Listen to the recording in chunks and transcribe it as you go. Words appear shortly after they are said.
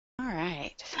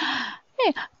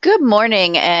Hey, good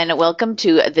morning and welcome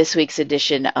to this week's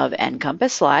edition of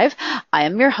NCompass Live. I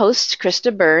am your host,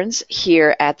 Krista Burns,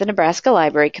 here at the Nebraska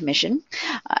Library Commission.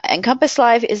 NCompass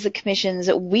Live is the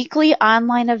Commission's weekly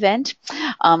online event.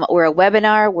 We're a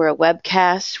webinar, we're a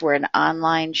webcast, we're an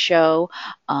online show.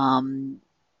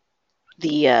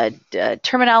 The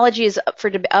terminology is up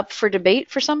for debate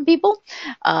for some people,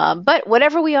 but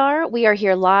whatever we are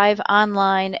here live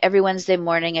online every Wednesday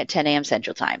morning at 10 a.m.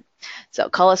 Central Time. So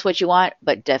call us what you want,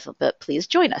 but please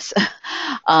join us.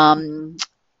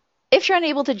 If you're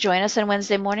unable to join us on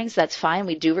Wednesday mornings, that's fine.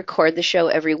 We do record the show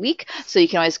every week, so you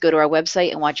can always go to our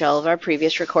website and watch all of our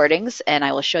previous recordings, and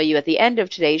I will show you at the end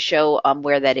of today's show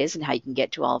where that is and how you can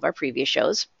get to all of our previous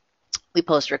shows. We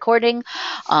post recording.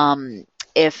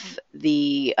 If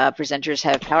the presenters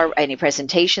have any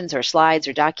presentations or slides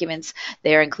or documents,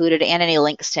 they are included, and any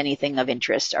links to anything of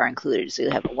interest are included. So you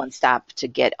have a one-stop to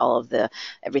get all of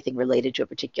everything related to a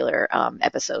particular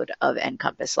episode of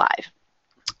NCompass Live.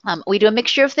 We do a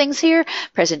mixture of things here: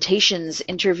 presentations,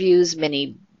 interviews,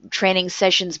 mini training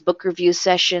sessions, book review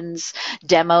sessions,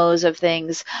 demos of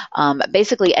things.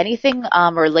 Basically anything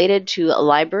related to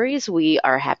libraries, we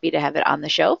are happy to have it on the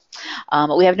show.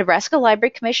 We have Nebraska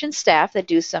Library Commission staff that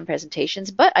do some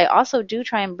presentations, but I also do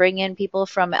try and bring in people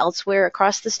from elsewhere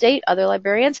across the state, other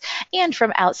librarians, and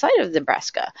from outside of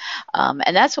Nebraska.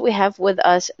 And that's what we have with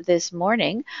us this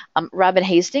morning. Robin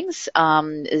Hastings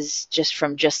is just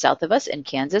south of us in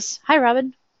Kansas. Hi,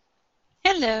 Robin.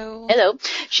 Hello. Hello.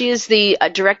 She is the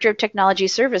Director of Technology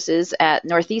Services at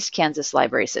Northeast Kansas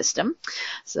Library System,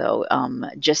 so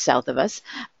just south of us.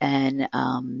 And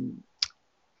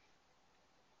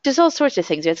there's all sorts of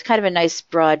things. It's kind of a nice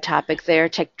broad topic there,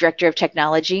 Director of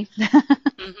Technology.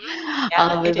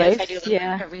 Yeah, it is. I do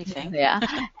everything. Yeah.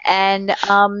 And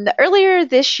earlier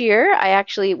this year,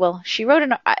 she wrote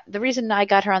the reason I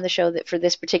got her on the show for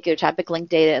this particular topic,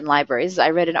 linked data in libraries, I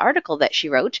read an article that she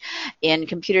wrote in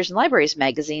Computers and Libraries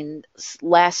magazine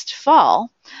last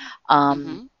fall.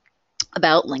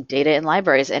 About linked data in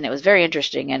libraries, and it was very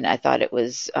interesting, and I thought it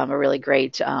was a really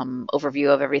great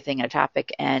overview of everything in a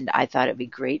topic, and I thought it'd be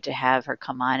great to have her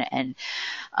come on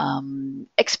and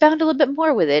expound a little bit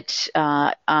more with it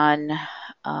there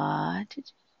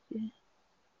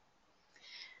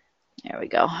we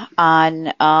go,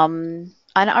 on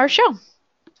our show.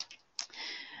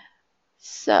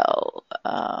 So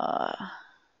all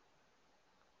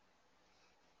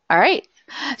right,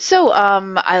 so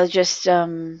I'll just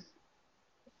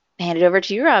hand it over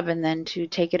to you, Robin, then to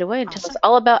take it away and tell us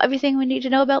all about everything we need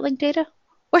to know about linked data,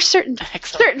 or certain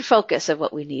focus of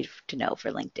what we need to know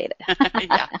for linked data.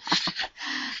 Yeah.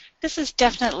 This is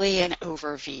definitely an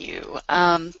overview.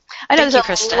 I know there's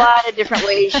a lot of different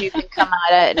ways you can come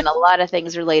at it and a lot of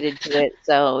things related to it.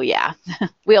 So, yeah,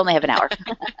 we only have an hour.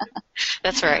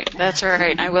 That's right. That's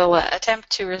right. I will attempt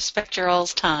to respect your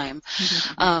all's time.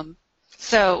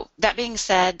 So, that being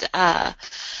said,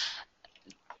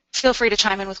 feel free to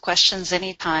chime in with questions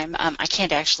anytime. I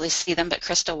can't actually see them, but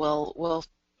Krista will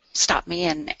stop me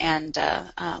and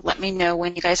let me know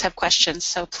when you guys have questions.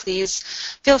 So please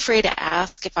feel free to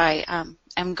ask. If I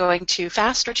am going too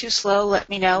fast or too slow, let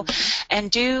me know. And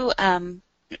do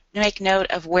make note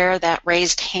of where that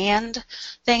raised hand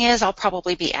thing is. I'll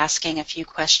probably be asking a few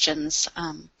questions.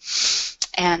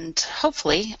 And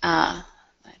hopefully, let's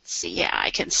see, yeah,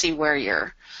 I can see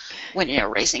when you're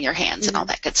raising your hands and all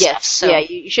that good stuff. So, yeah,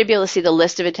 you should be able to see the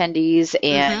list of attendees,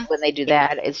 and when they do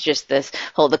that, it's just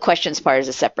the questions part is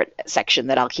a separate section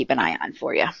that I'll keep an eye on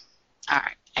for you. All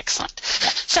right, excellent.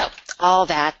 So all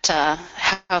that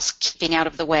housekeeping out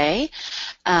of the way,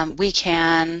 we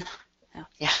can,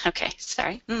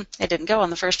 sorry, it didn't go on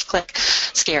the first click.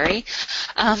 Scary.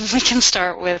 We can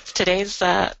start with today's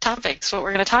topics. What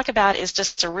we're going to talk about is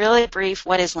just a really brief,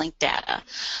 what is linked data,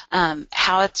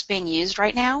 how it's being used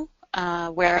right now,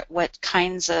 what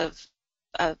kinds of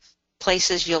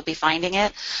places you'll be finding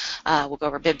it. We'll go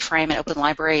over BIBFRAME and Open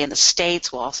Library in the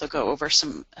States. We'll also go over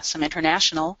some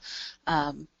international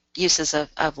uses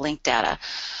of linked data.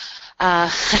 I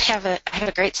have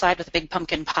a great slide with a big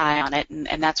pumpkin pie on it,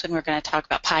 and that's when we're going to talk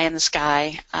about pie in the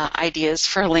sky ideas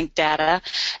for linked data,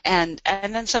 and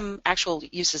then some actual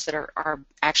uses that are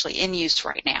actually in use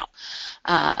right now.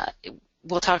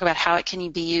 We'll talk about how it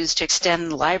can be used to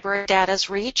extend library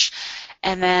data's reach,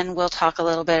 and then we'll talk a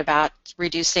little bit about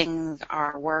reducing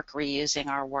our work, reusing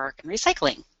our work, and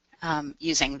recycling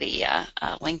using the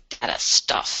linked data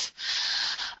stuff.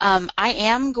 I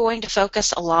am going to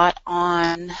focus a lot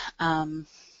on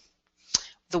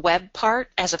the web part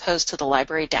as opposed to the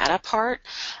library data part.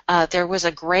 There was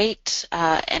a great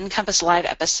NCompass Live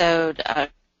episode a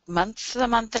month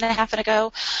and a half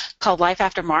ago called Life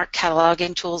After Mark,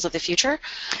 Cataloging Tools of the Future.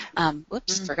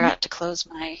 Whoops, forgot to close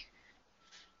my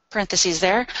parentheses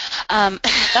there.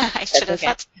 I should have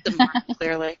thought the mark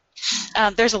clearly.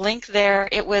 There's a link there.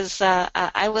 It was,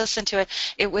 I listened to it.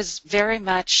 It was very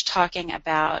much talking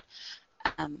about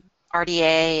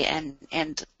RDA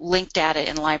and linked data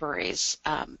in libraries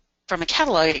from a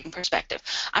cataloging perspective.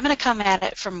 I'm going to come at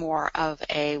it from more of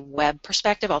a web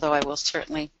perspective, although I'm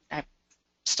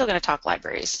still going to talk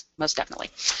libraries, most definitely.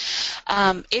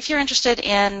 If you're interested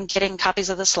in getting copies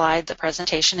of the slide, the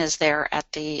presentation is there at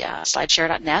the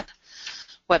slideshare.net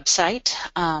website.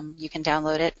 You can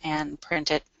download it and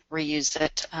print it, reuse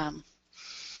it,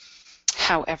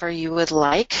 however you would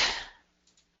like.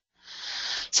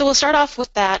 So we'll start off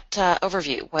with that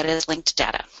overview. What is linked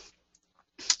data?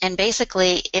 And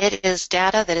basically, it is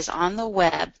data that is on the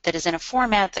web that is in a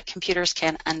format that computers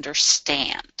can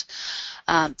understand.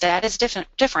 That is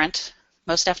different,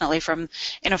 most definitely, from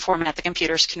in a format that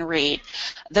computers can read.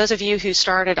 Those of you who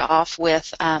started off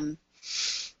with in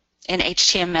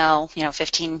HTML,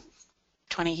 15,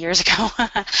 20 years ago,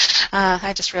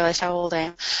 I just realized how old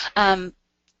I am.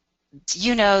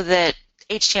 You know that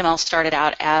HTML started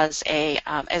out as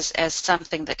as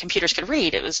something that computers could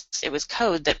read. It was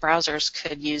code that browsers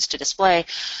could use to display,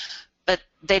 but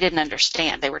they didn't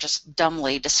understand. They were just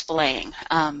dumbly displaying.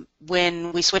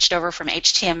 When we switched over from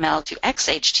HTML to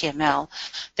XHTML,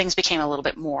 things became a little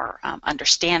bit more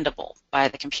understandable by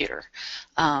the computer.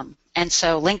 And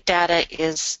so linked data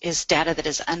is data that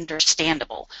is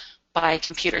understandable by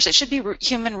computers. It should be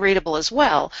human readable as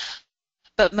well,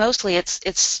 but mostly it's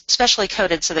specially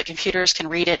coded so that computers can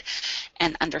read it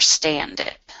and understand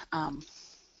it.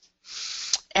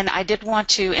 And I did want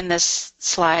to, in this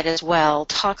slide as well,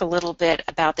 talk a little bit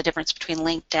about the difference between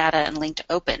linked data and linked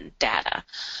open data.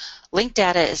 Linked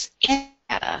data is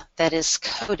data that is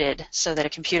coded so that a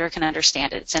computer can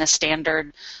understand it. It's in a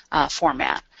standard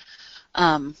format.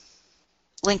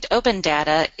 Linked open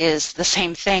data is the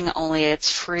same thing, only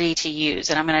it's free to use.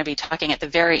 And I'm going to be talking at the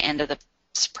very end of the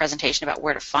presentation about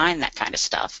where to find that kind of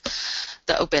stuff,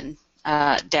 the open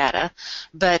data.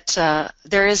 But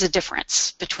there is a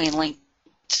difference between linked,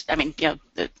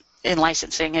 in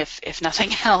licensing, if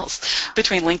nothing else,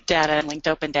 between linked data and linked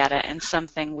open data, and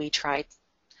something we tried.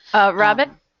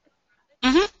 Robin?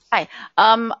 Hi.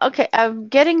 Okay, I'm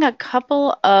getting a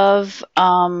couple of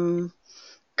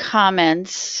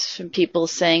comments from people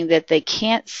saying that they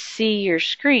can't see your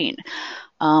screen.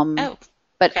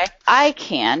 But okay. I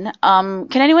can.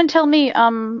 Can anyone tell me,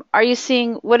 are you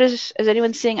seeing, is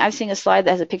anyone seeing, I'm seeing a slide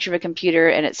that has a picture of a computer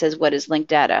and it says, what is linked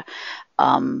data?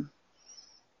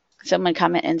 Someone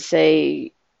comment and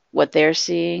say what they're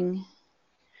seeing.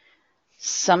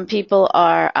 Some people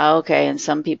are, okay, and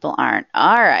some people aren't.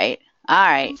 All right.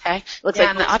 Okay. Looks like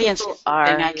on the audience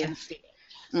I can see.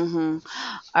 All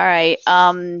right.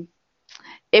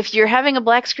 If you're having a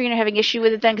black screen or having issue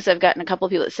with it then, because I've gotten a couple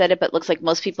of people that said it, but it looks like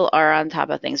most people are on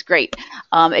top of things. Great.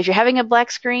 If you're having a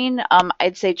black screen,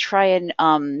 I'd say try and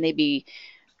maybe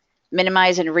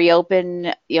minimize and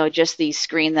reopen, just the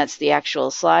screen that's the actual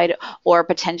slide, or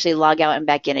potentially log out and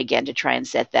back in again to try and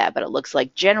set that. But it looks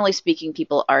like, generally speaking,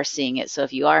 people are seeing it. So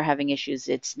if you are having issues,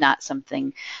 it's not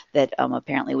something that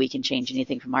apparently we can change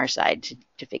anything from our side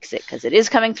to fix it, because it is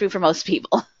coming through for most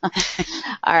people.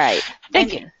 All right.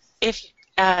 Thank you.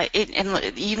 And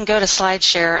you can go to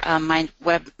SlideShare. My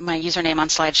username on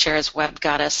SlideShare is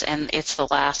WebGoddess, and it's the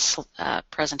last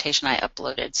presentation I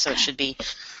uploaded, so it should be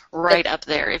right up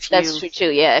there. That's true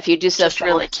too. Yeah, if you do stuff, just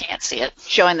really can't see it.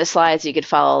 Showing the slides, you could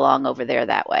follow along over there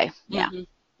that way. Yeah. All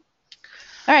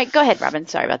right, go ahead, Robin.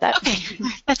 Sorry about that. Okay,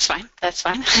 that's fine. That's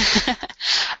fine.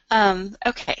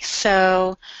 Okay,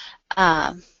 so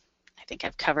I think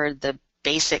I've covered the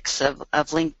basics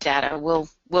of linked data.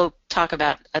 We'll talk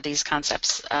about these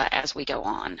concepts as we go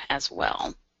on as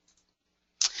well.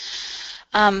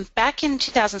 Back in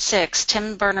 2006,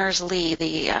 Tim Berners-Lee,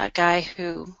 the guy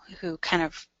who kind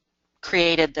of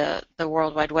created the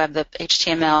World Wide Web, the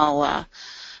HTML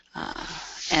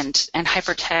and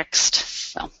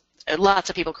hypertext. Well, lots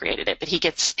of people created it, but he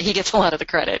gets a lot of the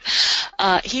credit.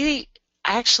 He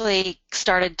actually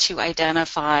started to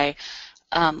identify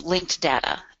linked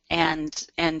data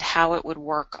and how it would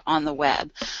work on the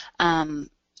web.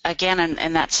 Again,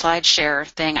 in that SlideShare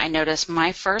thing, I noticed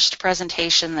my first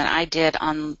presentation that I did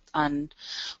on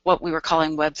what we were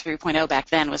calling Web 3.0 back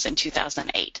then was in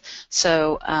 2008.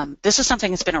 So this is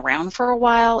something that's been around for a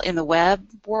while in the web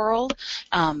world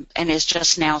and is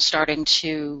just now starting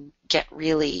to get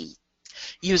really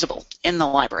usable in the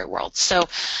library world. So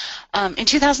in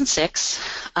 2006,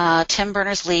 Tim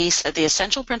Berners-Lee said the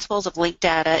essential principles of linked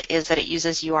data is that it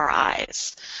uses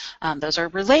URIs. Those are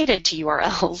related to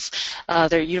URLs.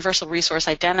 They're universal resource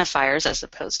identifiers as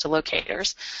opposed to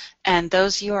locators. And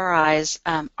those URIs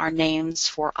are names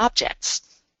for objects.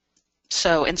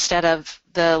 So instead of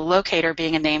the locator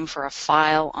being a name for a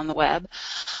file on the web,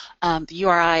 the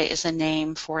URI is a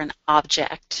name for an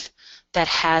object that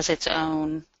has its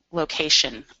own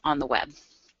location on the web.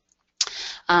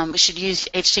 We should use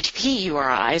HTTP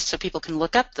URIs so people can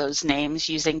look up those names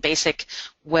using basic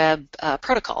web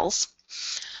protocols.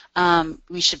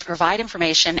 We should provide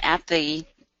information at the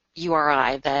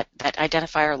URI that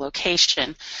identify our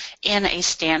location in a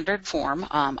standard form,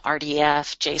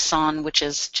 RDF, JSON, which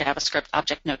is JavaScript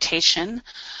object notation,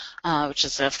 which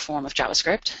is a form of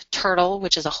JavaScript, Turtle,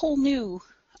 which is a whole new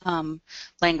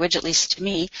language, at least to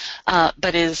me,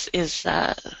 but is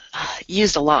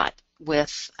used a lot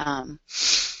with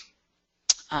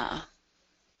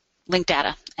linked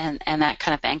data and that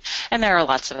kind of thing. And there are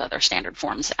lots of other standard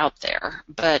forms out there,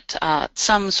 but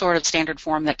some sort of standard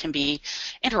form that can be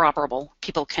interoperable.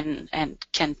 People can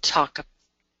talk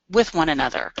with one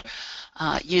another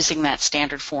using that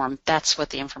standard form. That's what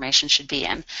the information should be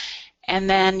in. And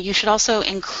then you should also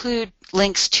include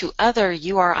links to other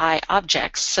URI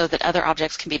objects so that other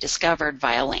objects can be discovered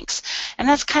via links. And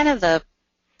that's kind of the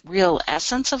real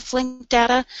essence of linked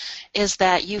data, is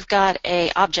that you've got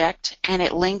an object and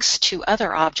it links to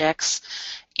other objects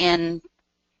in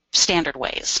standard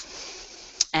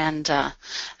ways. And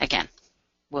again,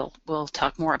 we'll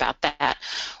talk more about that.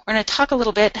 We're going to talk a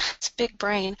little bit, it's a big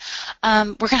brain,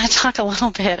 we're going to talk a little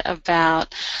bit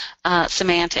about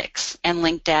semantics and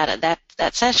linked data.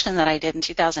 That session that I did in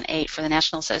 2008 for the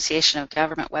National Association of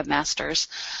Government Webmasters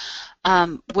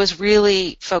was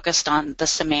really focused on the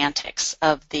semantics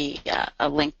of the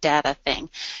linked data thing.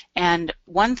 And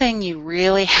one thing you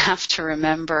really have to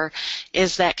remember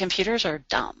is that computers are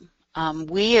dumb.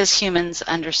 We as humans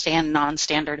understand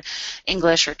non-standard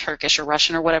English or Turkish or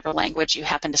Russian or whatever language you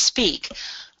happen to speak.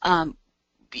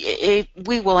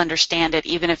 We will understand it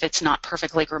even if it's not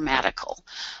perfectly grammatical.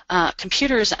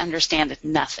 Computers understand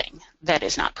nothing that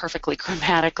is not perfectly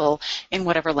grammatical in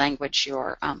whatever language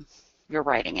you're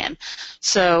writing in.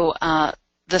 So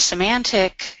the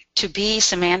semantic, to be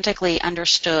semantically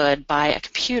understood by a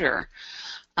computer,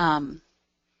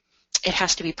 it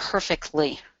has to be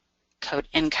perfectly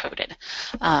encoded,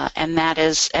 and that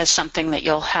is as something that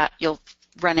you'll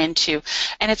run into.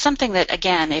 And it's something that,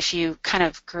 again, if you kind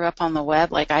of grew up on the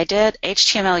web like I did,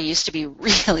 HTML used to be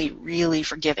really, really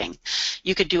forgiving.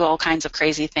 You could do all kinds of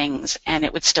crazy things and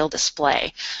it would still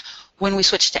display. When we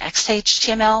switched to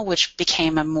XHTML, which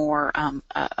became a more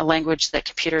a language that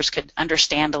computers could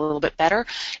understand a little bit better,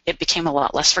 it became a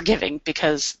lot less forgiving,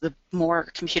 because the more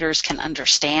computers can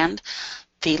understand,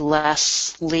 the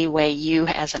less leeway you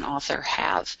as an author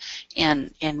have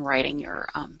in writing your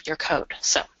code.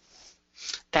 So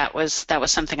that was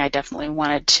something I definitely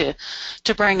wanted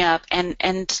to bring up,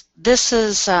 and this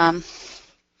is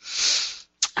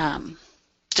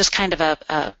just kind of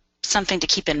a something to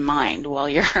keep in mind while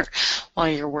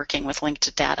you're working with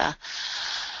linked data.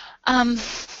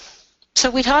 So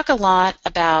we talk a lot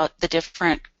about the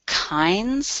different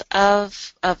kinds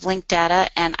of linked data,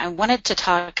 and I wanted to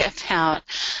talk about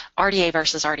RDA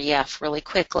versus RDF really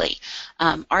quickly.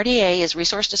 RDA is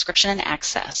Resource Description and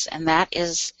Access, and that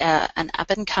is an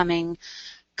up-and-coming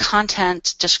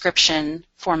content description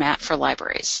format for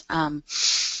libraries.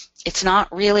 It's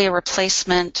not really a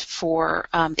replacement for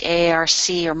the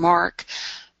AARC or MARC,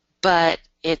 but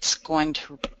it's going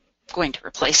to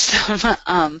replace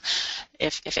them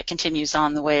if it continues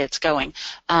on the way it's going.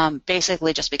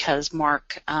 Basically, just because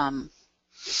MARC,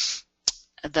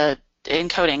 the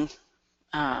encoding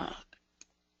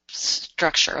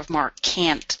structure of MARC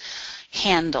can't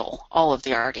handle all of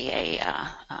the RDA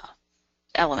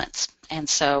elements. And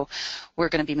so we're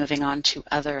going to be moving on to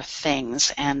other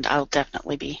things, and I'll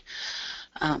definitely be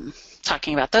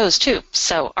talking about those too.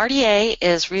 So RDA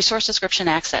is Resource Description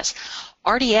Access.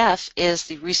 RDF is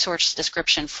the Resource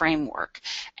Description Framework.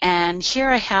 And here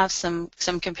I have some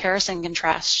comparison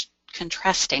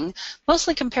contrasting,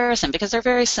 mostly comparison, because they're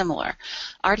very similar.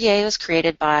 RDA was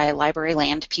created by library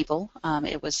land people.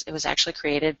 It was actually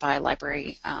created by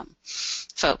library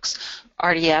folks.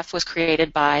 RDF was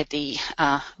created by the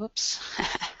whoops,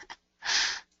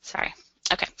 sorry.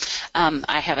 Okay,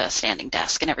 I have a standing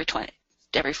desk, and every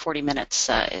 40 minutes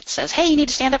it says, "Hey, you need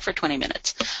to stand up for 20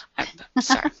 minutes." I'm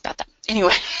sorry about that.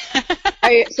 Anyway,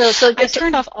 I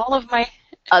turned off all of my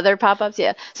other pop-ups.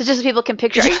 Yeah. So just so people can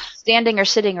picture, are you standing or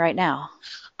sitting right now?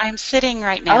 I'm sitting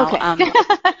right now. Okay. So I'm going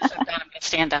to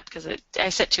stand up because I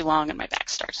sit too long and my back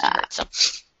starts to hurt. So,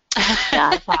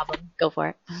 Not a problem. Go for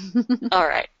it. all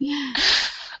right.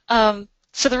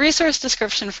 So the resource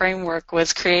description framework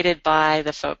was created by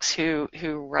the folks who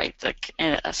write the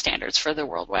standards for the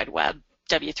World Wide Web,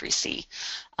 W3C,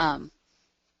 and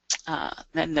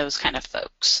those kind of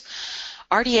folks.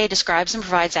 RDA describes and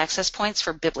provides access points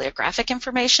for bibliographic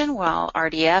information, while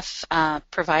RDF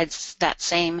provides that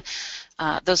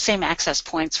those same access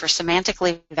points for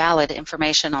semantically valid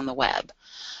information on the web.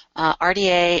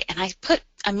 RDA, and I put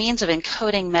a means of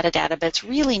encoding metadata, but it's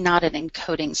really not an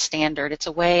encoding standard. It's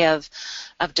a way of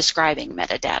describing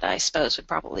metadata, I suppose would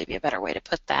probably be a better way to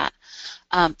put that,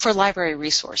 for library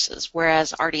resources,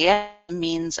 whereas RDF is a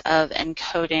means of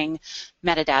encoding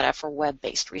metadata for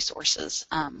web-based resources.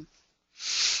 And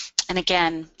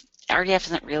again, RDF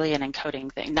isn't really an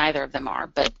encoding thing. Neither of them are,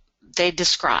 but they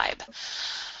describe.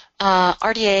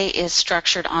 RDA is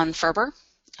structured on Ferber.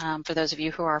 For those of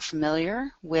you who are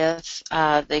familiar with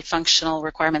the functional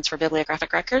requirements for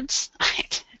bibliographic records,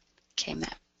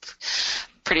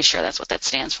 pretty sure that's what that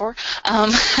stands for.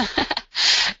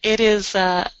 It is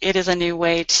a new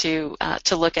way to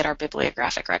look at our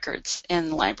bibliographic records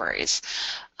in libraries,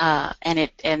 and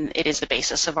it is the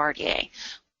basis of RDA.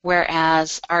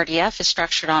 Whereas RDF is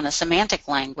structured on a semantic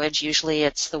language, usually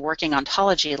it's the working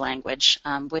ontology language,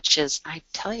 which is, I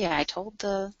tell you, I told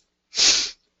the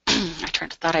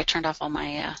thought I turned off all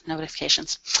my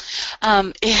notifications.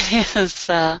 It is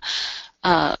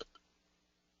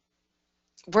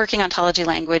working ontology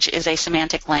language is a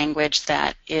semantic language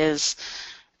that it's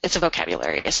a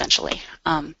vocabulary essentially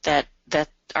that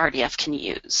RDF can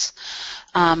use.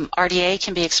 RDA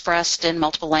can be expressed in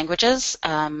multiple languages,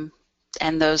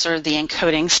 and those are the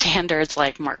encoding standards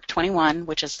like Mark 21,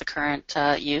 which is the current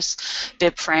use,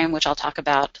 BIBFRAME, which I'll talk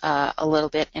about a little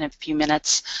bit in a few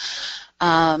minutes,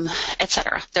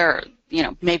 etc. There are,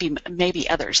 maybe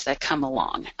others that come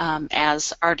along,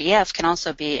 as RDF can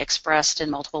also be expressed in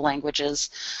multiple languages,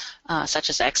 such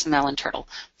as XML and Turtle.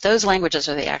 Those languages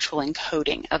are the actual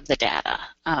encoding of the data,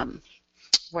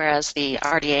 whereas the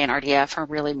RDA and RDF are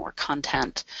really more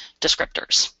content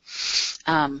descriptors,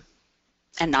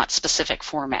 and not specific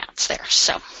formats there.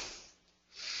 So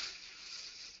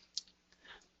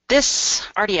this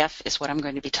RDF is what I'm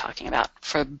going to be talking about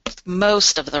for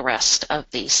most of the rest of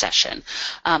the session.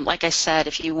 Like I said,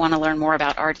 if you want to learn more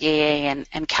about RDA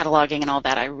and cataloging and all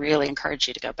that, I really encourage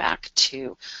you to go back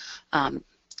to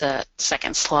the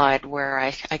second slide where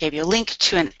I gave you a link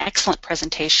to an excellent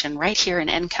presentation right here in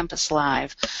NCompass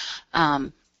Live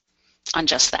on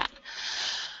just that.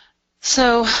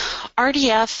 So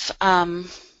RDF,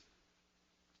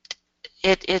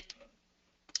 it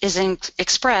is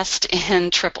expressed in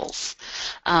triples.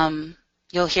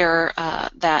 You'll hear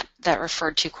that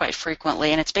referred to quite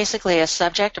frequently, and it's basically a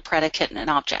subject, a predicate, and an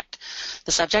object.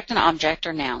 The subject and object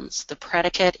are nouns. The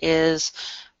predicate is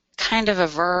kind of a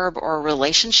verb or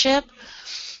relationship.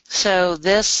 So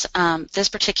this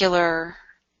particular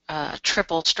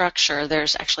triple structure,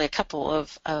 there's actually a couple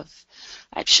of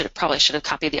I probably should have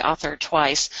copied the author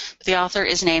twice. The author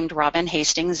is named Robin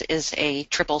Hastings, is a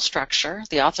triple structure.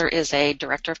 The author is a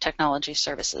Director of Technology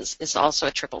Services, is also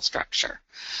a triple structure.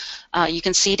 You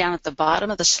can see down at the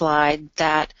bottom of the slide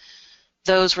that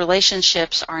those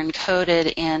relationships are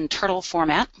encoded in Turtle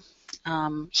format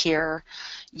here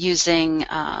using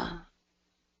the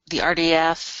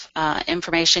RDF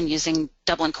information using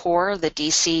Dublin Core, the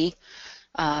DC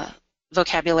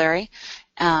vocabulary.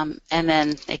 And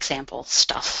then example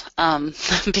stuff,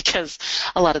 because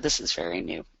a lot of this is very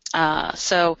new.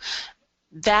 So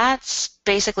that's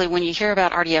basically when you hear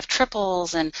about RDF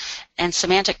triples and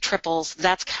semantic triples,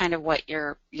 that's kind of what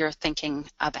you're thinking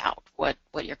about, what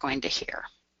you're going to hear.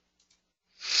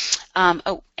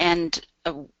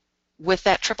 With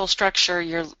that triple structure,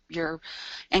 you're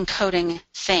encoding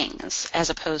things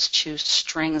as opposed to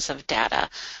strings of data,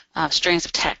 strings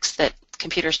of text that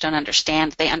computers don't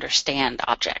understand. They understand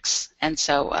objects, and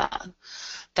so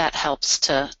that helps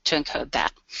to encode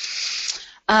that.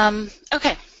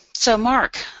 Okay, so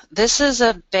MARC. This is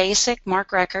a basic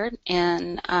MARC record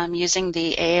in using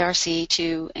the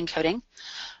AARC2 encoding.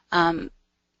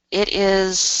 It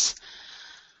is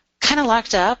kind of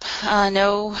locked up.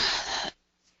 No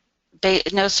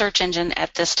search engine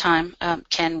at this time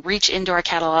can reach into our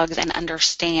catalogs and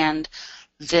understand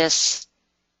this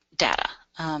data.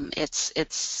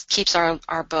 It keeps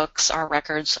our books, our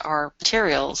records, our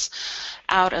materials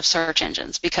out of search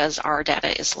engines because our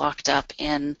data is locked up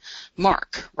in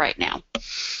MARC right now.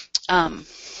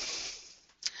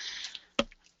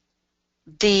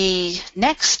 The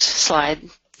next slide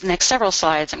next several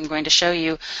slides I'm going to show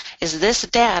you is this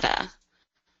data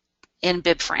in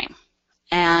BIBFRAME.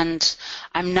 And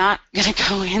I'm not going to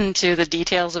go into the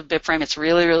details of BIBFRAME. It's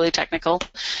really, really technical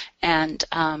and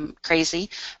crazy.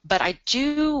 But I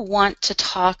do want to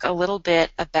talk a little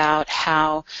bit about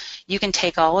how you can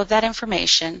take all of that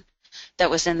information that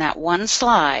was in that one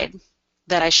slide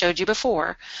that I showed you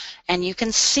before, and you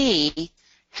can see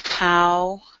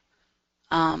how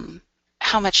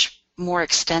much more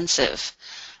extensive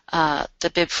the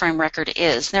BIBFRAME record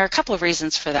is. There are a couple of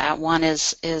reasons for that. One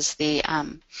is the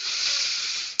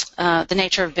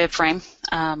nature of BIBFRAME.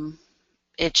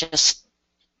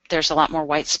 There's a lot more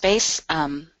white space,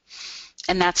 and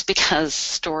that's because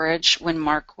storage, when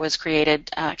MARC was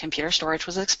created, computer storage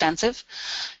was expensive.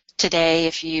 Today,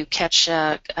 if you catch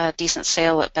a decent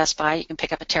sale at Best Buy, you can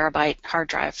pick up a terabyte hard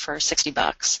drive for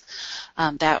 $60.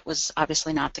 That was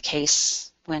obviously not the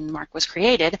case when MARC was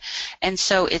created, and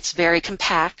so it's very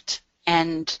compact,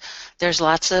 and there's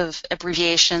lots of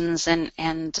abbreviations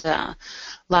and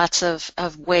lots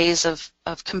of ways of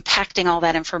compacting all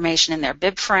that information in their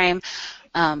BIBFRAME.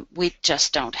 We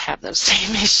just don't have those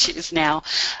same issues now.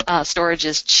 Storage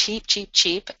is cheap, cheap,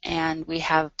 cheap, and we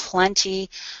have plenty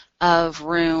of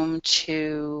room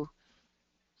to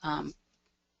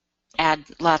add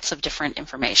lots of different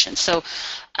information. So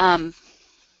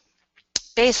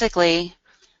basically,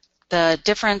 the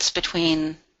difference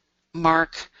between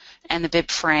MARC and the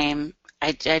BIBFRAME,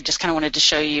 I just kind of wanted to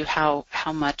show you how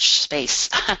much space,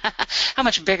 how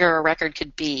much bigger a record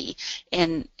could be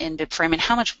in BIBFRAME, and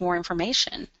how much more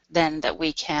information then that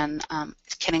we can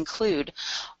include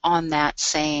on that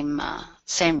same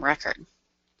record.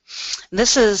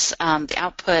 This is the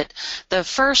output. The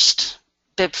first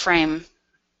BIBFRAME,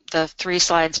 the 3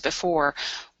 slides before,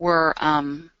 were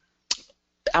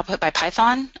output by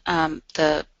Python,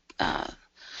 the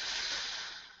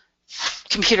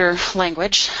computer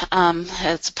language.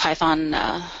 It's a Python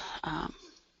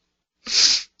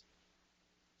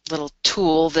little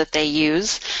tool that they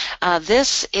use.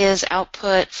 This is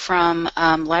output from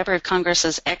Library of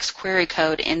Congress's XQuery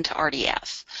code into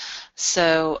RDF.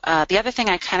 So the other thing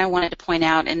I kind of wanted to point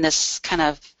out in this kind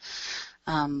of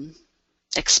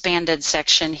expanded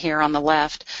section here on the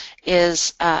left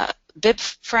is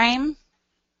BIBFRAME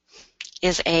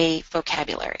is a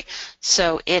vocabulary.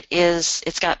 So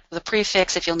it's got the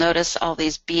prefix, if you'll notice all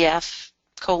these BF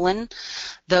colon,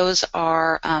 those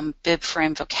are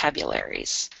BIBFRAME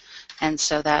vocabularies. And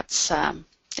so that's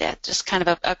yeah, just kind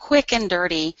of a quick and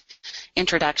dirty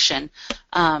introduction.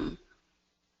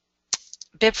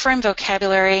 BIBFRAME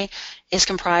vocabulary is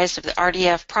comprised of the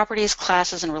RDF properties,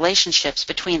 classes, and relationships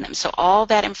between them. So all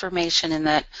that information in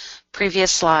the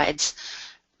previous slides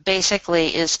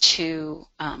basically is to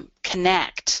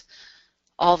connect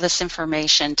all this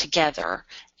information together,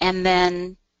 and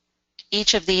then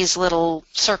each of these little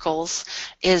circles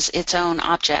is its own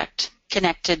object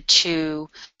connected to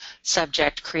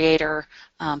subject, creator,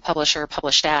 publisher,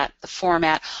 published at, the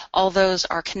format. All those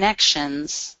are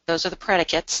connections. Those are the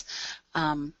predicates.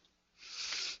 And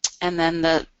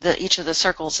then each of the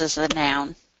circles is a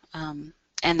noun, and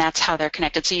that's how they're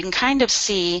connected. So you can kind of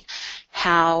see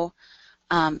how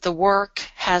the work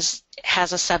has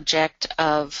a subject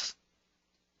of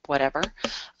whatever.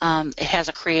 It has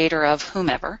a creator of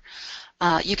whomever.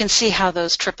 You can see how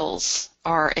those triples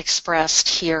are expressed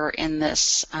here in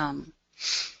this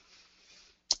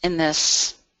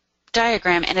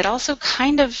diagram, and it also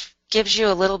kind of gives you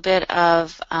a little bit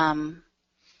of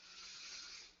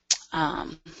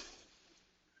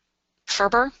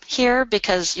Ferber here,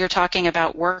 because you're talking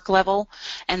about work level,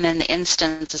 and then the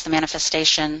instance is the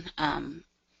manifestation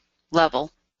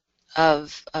level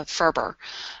of Ferber.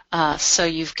 So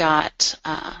you've got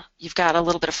a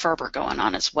little bit of Ferber going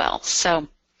on as well. So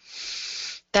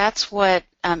that's what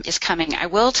is coming. I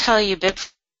will tell you,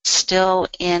 BIP still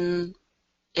in.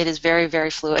 It is very, very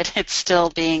fluid. It's still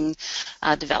being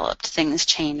developed. Things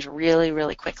change really,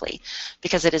 really quickly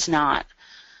because it is not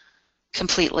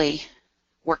completely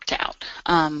worked out.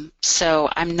 So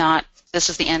I'm not, this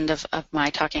is the end of my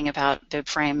talking about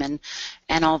BIBFRAME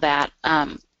and all that.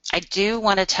 I do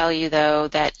want to tell you, though,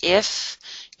 that if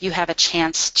you have a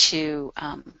chance to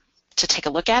take a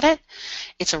look at it,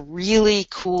 it's a really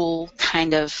cool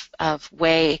kind of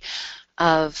way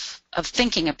of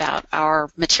thinking about our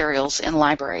materials in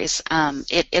libraries.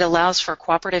 It allows for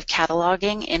cooperative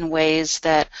cataloging in ways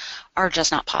that are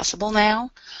just not possible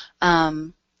now,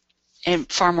 and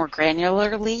far more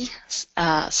granularly.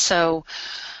 So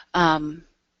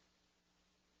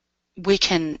we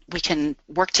can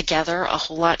work together a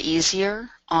whole lot easier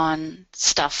on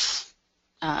stuff,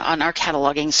 on our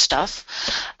cataloging stuff,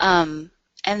 and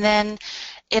then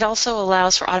it also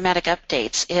allows for automatic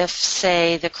updates. If,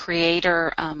 say, the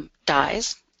creator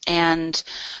dies and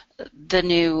the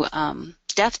new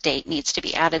death date needs to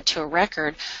be added to a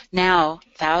record, now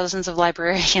thousands of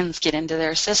librarians get into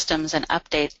their systems and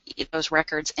update those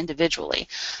records individually.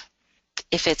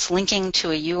 If it's linking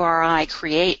to a URI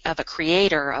of a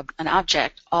creator of an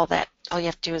object, all you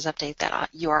have to do is update that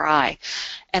URI,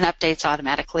 and updates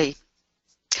automatically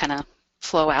kind of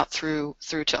flow out through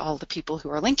to all the people who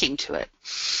are linking to it.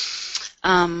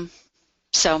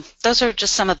 So those are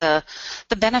just some of the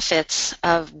benefits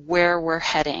of where we're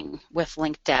heading with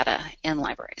linked data in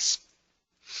libraries.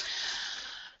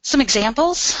 Some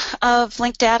examples of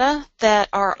linked data that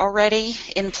are already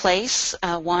in place.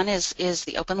 One is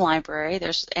the Open Library.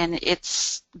 And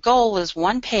its goal is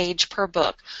 1 page per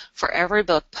book for every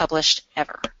book published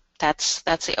ever. That's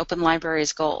the Open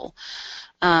Library's goal.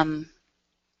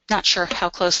 Not sure how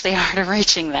close they are to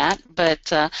reaching that,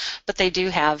 but they do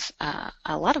have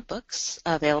a lot of books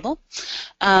available.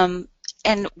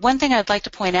 And one thing I'd like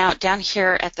to point out down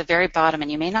here at the very bottom,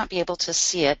 and you may not be able to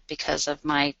see it because of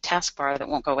my taskbar that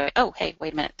won't go away. Oh, hey,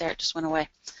 wait a minute, there, it just went away.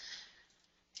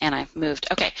 And I moved.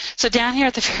 Okay, so down here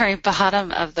at the very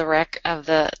bottom of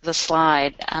the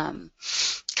slide,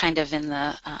 kind of in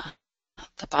the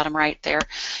bottom right there,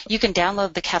 you can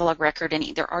download the catalog record in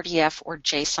either RDF or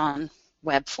JSON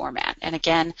web format. And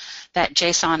again, that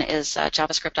JSON is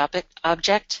JavaScript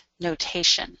object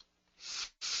notation.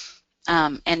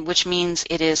 And which means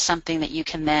it is something that you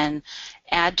can then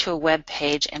add to a web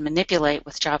page and manipulate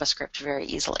with JavaScript very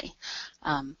easily.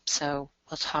 So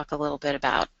we'll talk a little bit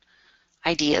about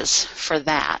ideas for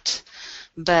that.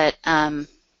 But I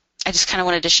just kind of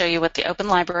wanted to show you what the Open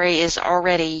Library is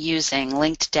already using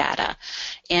linked data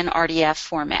in RDF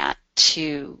format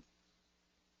to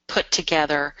put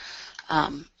together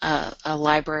a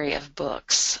library of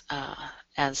books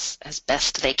as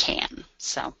best they can.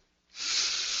 So.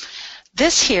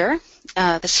 This here,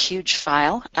 this huge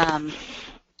file, I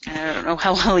don't know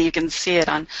how well you can see it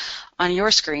on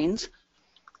your screens.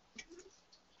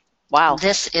 Wow.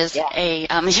 This is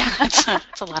it's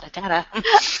a lot of data.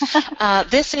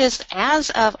 This is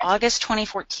as of August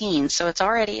 2014, so it's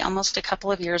already almost a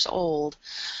couple of years old.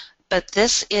 But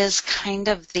this is kind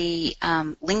of the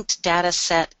linked data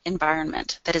set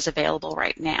environment that is available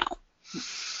right now.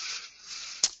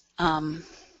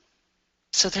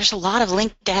 So there's a lot of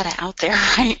linked data out there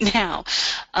right now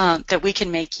that we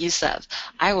can make use of.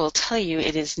 I will tell you,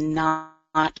 it is not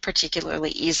particularly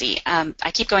easy.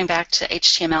 I keep going back to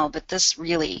HTML, but this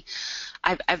really,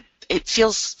 it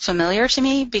feels familiar to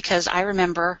me because I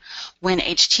remember when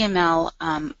HTML,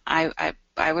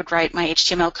 I would write my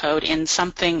HTML code in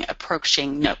something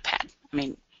approaching Notepad. I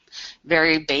mean,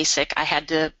 very basic. I had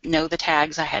to know the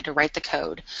tags. I had to write the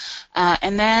code.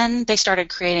 And then they started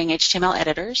creating HTML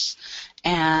editors,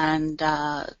 and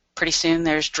pretty soon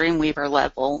there's Dreamweaver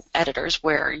level editors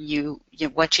where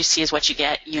what you see is what you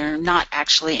get. You're not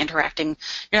actually interacting.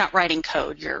 You're not writing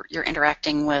code. You're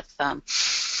interacting with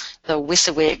the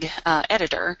WYSIWYG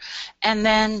editor. And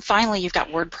then finally you've got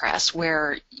WordPress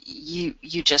where you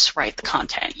just write the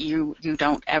content. You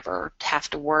don't ever have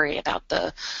to worry about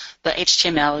the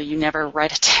HTML. You never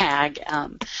write a tag.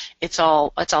 It's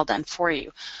all done for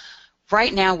you.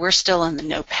 Right now we're still in the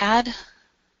Notepad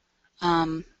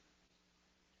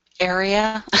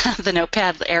area, the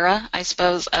Notepad era, I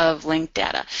suppose, of linked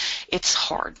data. It's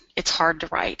hard. It's hard to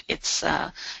write. It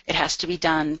has to be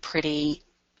done pretty.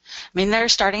 I mean, they're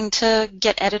starting to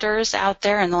get editors out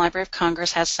there, and the Library of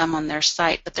Congress has some on their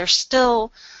site, but they're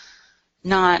still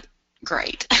not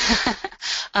great.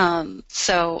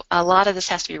 So a lot of this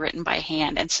has to be written by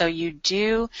hand, and so you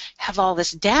do have all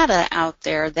this data out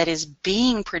there that is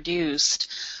being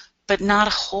produced, but not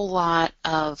a whole lot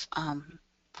of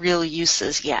real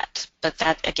uses yet. But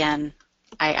that, again,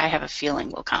 I have a feeling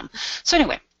will come. So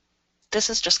anyway, this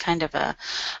is just kind of an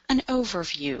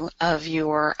overview of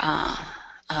your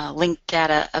linked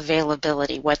data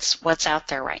availability, what's out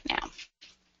there right now.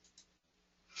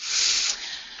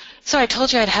 So I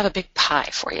told you I'd have a big pie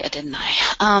for you, didn't I?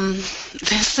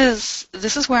 This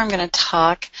is where I'm going to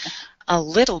talk a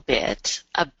little bit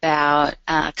about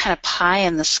kind of pie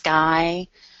in the sky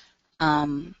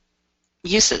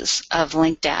uses of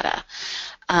linked data.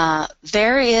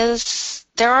 There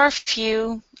are a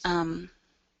few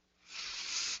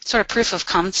sort of proof of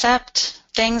concept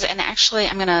things, and actually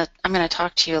I'm gonna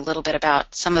talk to you a little bit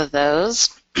about some of those.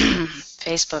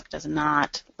 Facebook does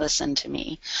not listen to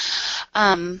me.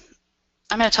 I'm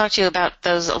going to talk to you about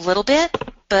those a little bit,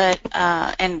 but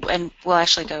and we'll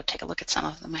actually go take a look at some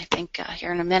of them, I think,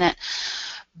 here in a minute.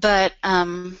 But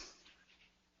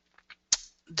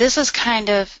this is kind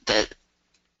of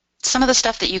some of the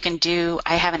stuff that you can do,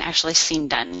 I haven't actually seen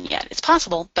done yet. It's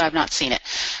possible, but I've not seen it.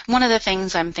 One of the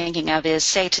things I'm thinking of is,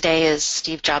 say today is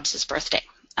Steve Jobs' birthday,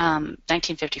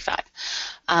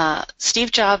 1955.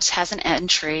 Steve Jobs has an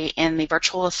entry in the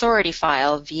virtual authority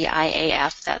file,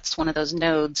 VIAF. That's one of those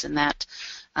nodes in that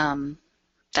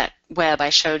that web I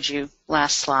showed you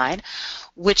last slide,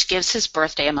 which gives his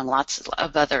birthday among lots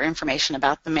of other information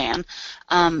about the man.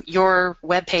 Your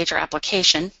web page or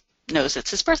application knows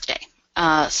it's his birthday.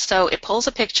 So it pulls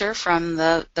a picture from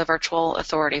the virtual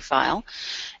authority file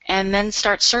and then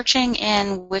starts searching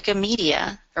in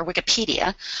Wikipedia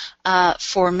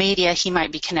for media he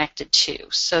might be connected to.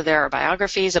 So there are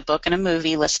biographies, a book, and a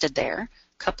movie listed there.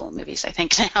 A couple of movies, I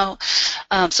think, now.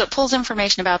 So it pulls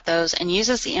information about those and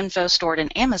uses the info stored in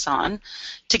Amazon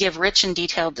to give rich and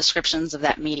detailed descriptions of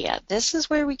that media. This is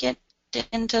where we get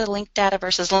into linked data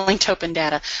versus linked open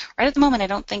data. Right at the moment, I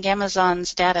don't think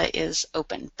Amazon's data is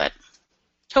open, but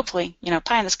hopefully,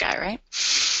 pie in the sky, right?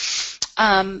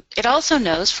 It also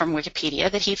knows from Wikipedia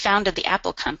that he founded the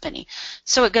Apple company.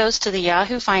 So it goes to the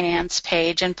Yahoo Finance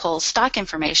page and pulls stock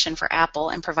information for Apple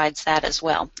and provides that as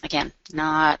well. Again,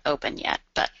 not open yet,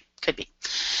 but could be.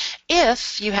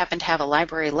 If you happen to have a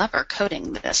library lover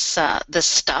coding this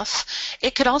stuff,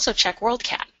 it could also check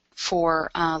WorldCat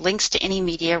for links to any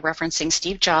media referencing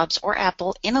Steve Jobs or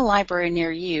Apple in a library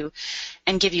near you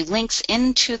and give you links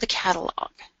into the catalog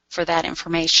for that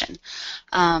information.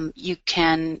 You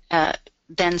can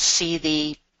then see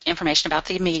the information about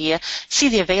the media, see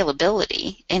the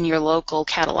availability in your local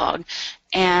catalog,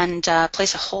 and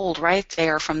place a hold right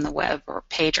there from the web or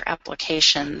page or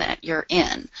application that you're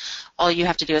in. All you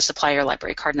have to do is supply your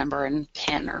library card number and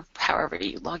PIN or however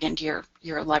you log into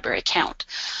your library account.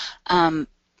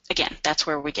 Again, that's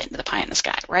where we get into the pie in the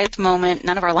sky. Right at the moment,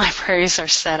 none of our libraries are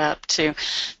set up to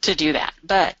do that.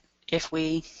 But if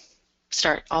we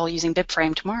start all using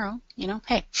BIBFRAME tomorrow,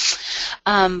 hey.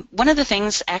 One of the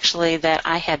things actually that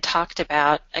I had talked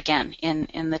about, again,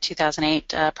 in the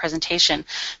 2008 presentation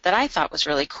that I thought was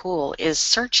really cool is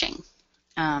searching.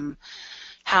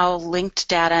 How linked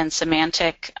data and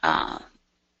semantic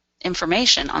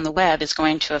information on the web is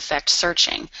going to affect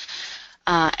searching.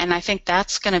 And I think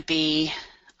that's going to be,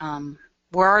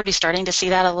 we're already starting to see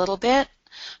that a little bit.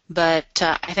 But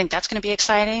I think that's going to be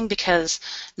exciting because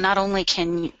not only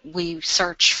can we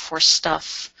search for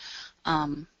stuff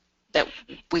that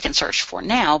we can search for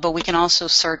now, but we can also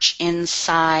search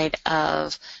inside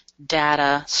of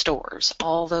data stores.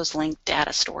 All those linked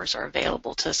data stores are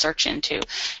available to search into.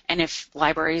 And if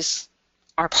libraries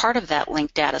are part of that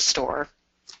linked data store,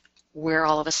 we're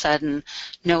all of a sudden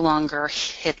no longer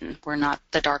hidden. We're not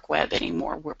the dark web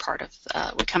anymore. We're part of,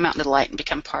 we come out into the light and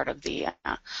become part of the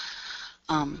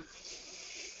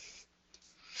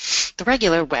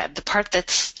regular web, the part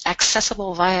that's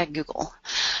accessible via Google.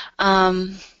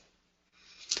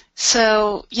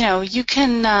 So, you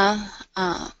can,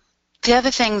 the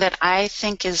other thing that I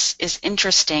think is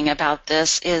interesting about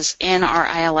this is in our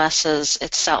ILSs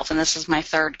itself, and this is my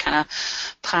third kind of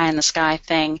pie in the sky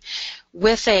thing.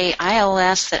 With a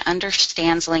ILS that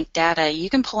understands linked data, you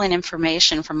can pull in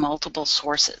information from multiple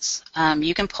sources.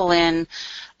 You can pull in,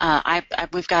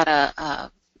 we've got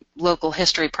a local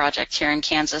history project here in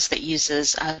Kansas that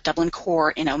uses Dublin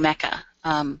Core in Omeka,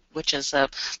 which is a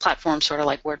platform sort of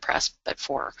like WordPress, but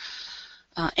for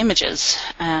images,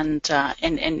 and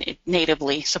it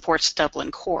natively supports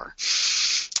Dublin Core.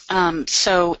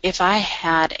 So if I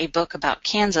had a book about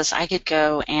Kansas, I could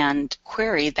go and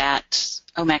query that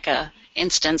Omeka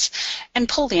instance and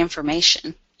pull the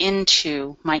information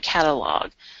into my catalog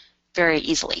very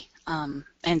easily.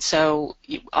 And so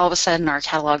all of a sudden our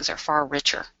catalogs are far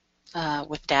richer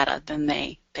with data than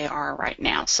they are right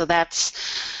now. So that's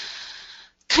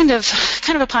kind of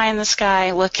a pie in the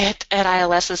sky look at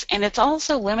ILSs, and it's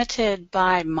also limited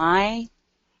by my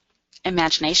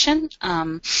imagination.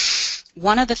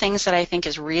 One of the things that I think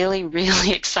is really,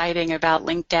 really exciting about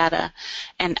linked data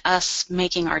and us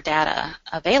making our data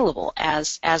available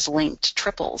as linked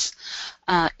triples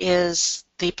is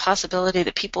the possibility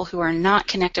that people who are not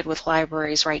connected with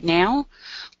libraries right now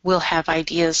will have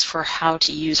ideas for how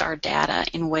to use our data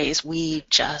in ways we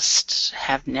just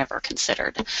have never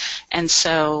considered. And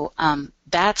so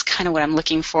that's kind of what I'm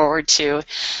looking forward to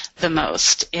the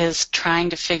most, is trying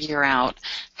to figure out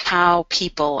how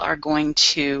people are going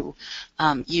to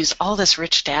use all this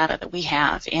rich data that we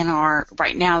have in our,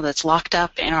 right now, that's locked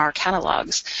up in our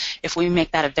catalogs. If we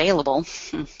make that available,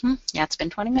 yeah, it's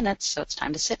been 20 minutes, so it's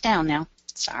time to sit down now.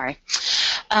 Sorry.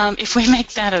 If we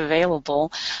make that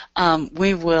available,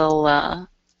 we will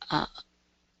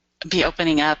be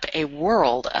opening up a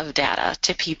world of data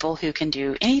to people who can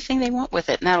do anything they want with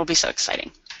it, and that'll be so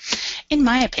exciting. in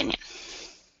my opinion.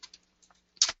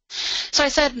 So I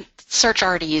said search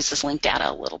already uses linked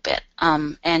data a little bit,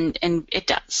 and it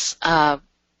does.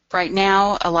 Right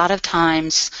now, a lot of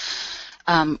times,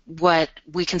 what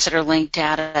we consider linked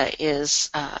data is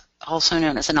also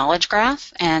known as a knowledge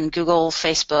graph, and Google,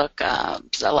 Facebook,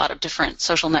 a lot of different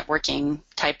social networking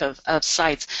type of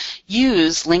sites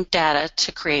use linked data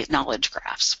to create knowledge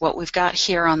graphs. What we've got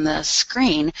here on the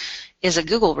screen is a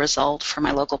Google result for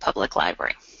my local public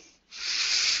library.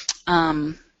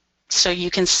 So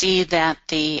you can see that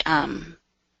the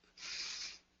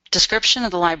description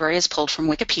of the library is pulled from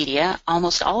Wikipedia.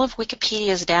 Almost all of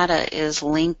Wikipedia's data is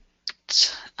linked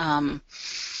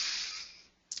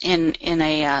in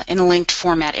a linked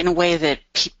format in a way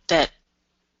that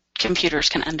computers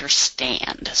can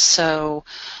understand. So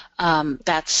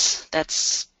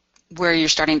that's where you're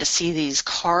starting to see these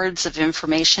cards of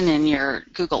information in your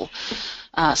Google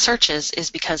searches, is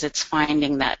because it's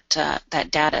finding that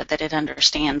data that it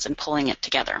understands and pulling it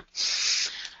together.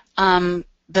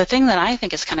 The thing that I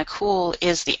think is kind of cool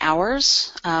is the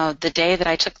hours. The day that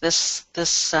I took this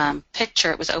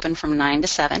picture, it was open from 9 to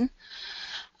 7.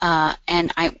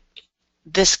 And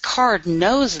this card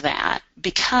knows that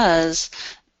because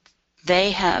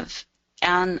they have,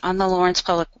 on the Lawrence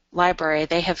Public Library,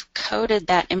 they have coded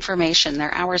that information,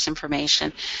 their hours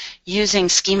information, using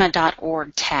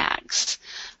schema.org tags.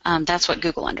 That's what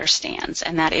Google understands,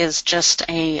 and that is just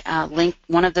a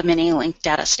one of the many linked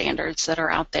data standards that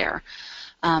are out there.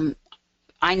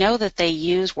 I know that they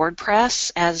use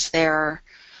WordPress as their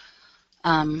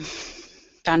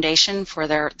foundation for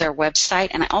their website,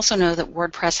 and I also know that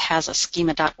WordPress has a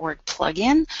schema.org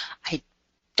plugin. I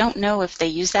don't know if they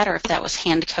use that or if that was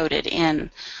hand-coded in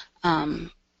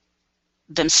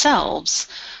themselves,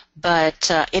 but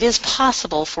it is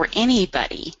possible for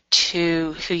anybody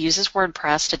who uses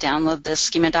WordPress to download this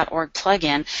schema.org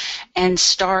plugin and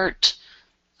start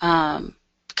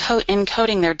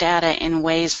encoding their data in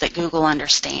ways that Google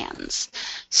understands.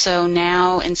 So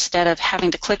now, instead of having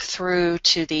to click through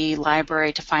to the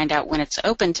library to find out when it's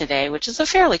open today, which is a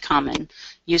fairly common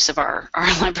use of our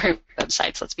library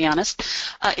websites, let's be honest,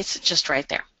 it's just right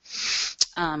there,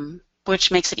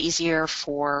 which makes it easier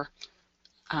for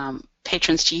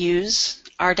patrons to use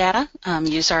our data,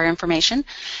 use our information,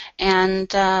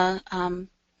 and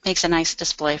makes a nice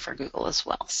display for Google as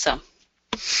well. So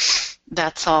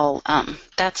that's all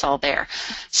there.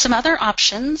 Some other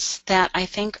options that I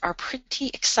think are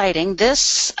pretty exciting.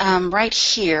 This right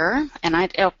here, and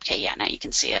okay, yeah, now you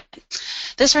can see it.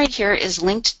 This right here is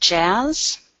linked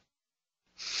Jazz,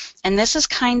 and this is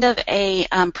kind of a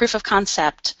proof of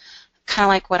concept, kind of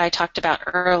like what I talked about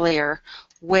earlier,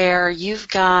 where you've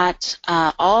got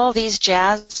all these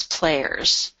jazz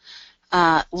players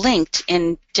linked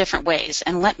in different ways.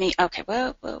 And okay,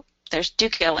 whoa. There's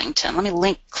Duke Ellington. Let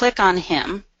me click on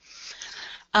him.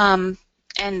 And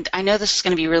I know this is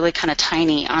going to be really kind of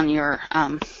tiny on your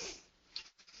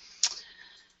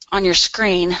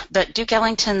screen, but Duke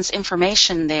Ellington's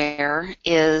information there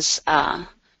is from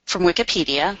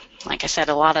Wikipedia. Like I said,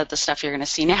 a lot of the stuff you're going to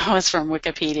see now is from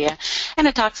Wikipedia. And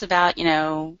it talks about,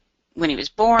 when he was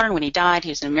born, when he died.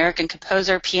 He was an American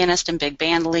composer, pianist, and big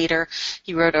band leader.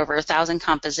 He wrote over 1,000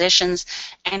 compositions,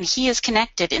 and he is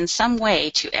connected in some way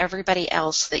to everybody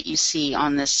else that you see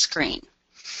on this screen.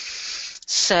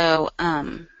 So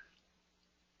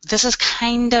this is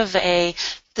kind of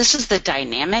this is the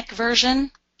dynamic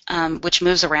version, which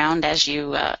moves around as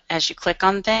you click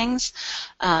on things.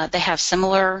 They have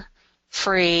similar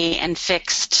free and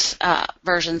fixed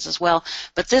versions as well,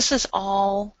 but this is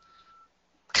all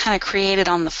kind of created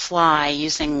on the fly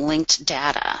using linked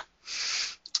data.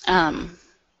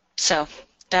 So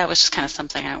that was just kind of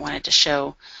something I wanted to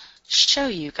show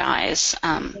you guys.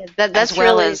 That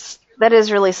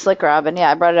is really slick, Robin.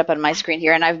 Yeah, I brought it up on my screen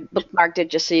here, and I've bookmarked it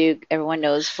just so everyone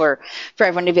knows for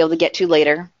everyone to be able to get to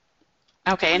later.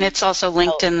 Okay, and it's also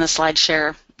linked in the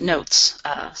SlideShare notes.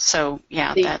 So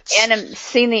yeah,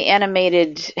 seeing the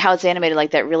animated, how it's animated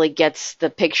like that really gets the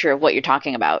picture of what you're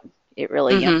talking about. It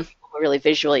really, really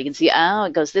visual. You can see,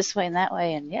 it goes this way and that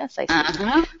way, and yes, I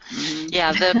see.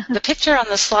 Yeah, the picture on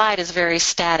the slide is very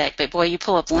static, but boy, you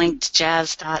pull up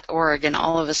linkedjazz.org, and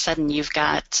all of a sudden you've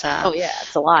got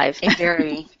it's alive. A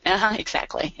very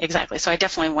exactly. So I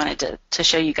definitely wanted to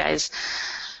show you guys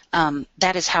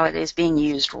that is how it is being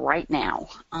used right now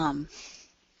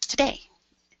today.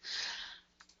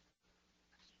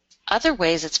 Other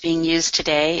ways it's being used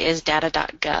today is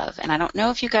data.gov, and I don't know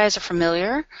if you guys are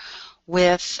familiar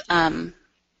with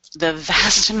the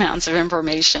vast amounts of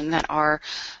information that our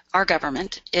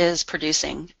government is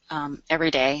producing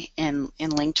every day in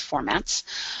linked formats.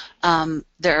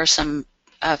 There are some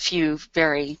a few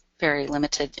very, very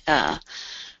limited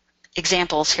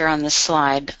examples here on this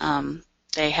slide.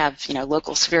 They have,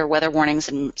 local severe weather warnings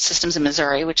and systems in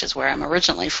Missouri, which is where I'm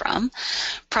originally from,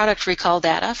 product recall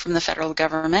data from the federal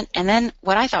government, and then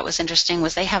what I thought was interesting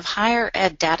was they have higher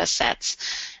ed data sets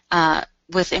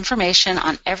with information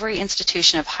on every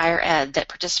institution of higher ed that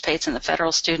participates in the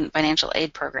federal student financial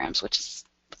aid programs, which is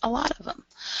a lot of them.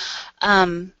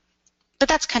 But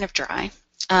that's kind of dry.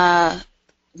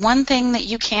 One thing that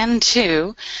you can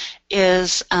do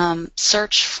is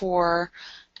search for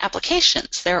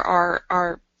applications. There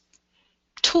are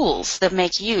tools that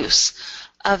make use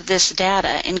of this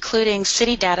data, including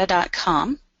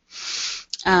citydata.com.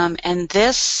 And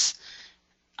this,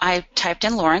 I typed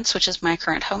in Lawrence, which is my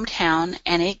current hometown,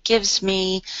 and it gives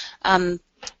me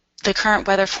the current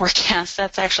weather forecast.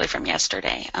 That's actually from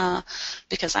yesterday,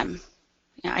 because I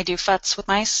do futz with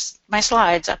my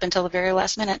slides up until the very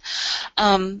last minute.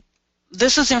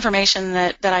 This is information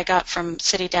that I got from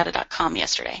citydata.com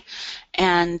yesterday,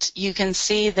 and you can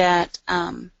see that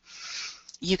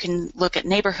you can look at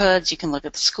neighborhoods, you can look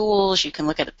at the schools, you can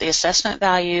look at the assessment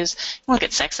values, you can look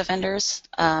at sex offenders,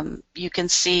 you can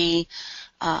see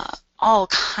all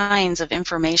kinds of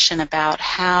information about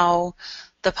how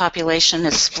the population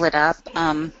is split up.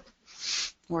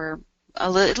 We're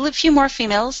a few more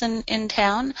females in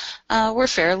town. We're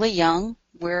fairly young.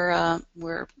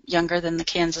 We're younger than the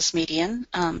Kansas median.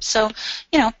 So,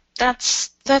 that's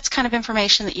kind of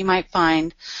information that you might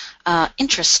find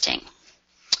interesting.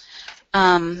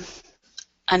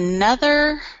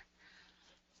 Another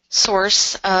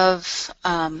source of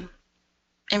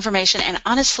information, and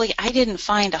honestly, I didn't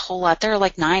find a whole lot. There are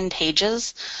like 9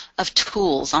 pages of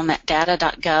tools on that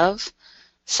data.gov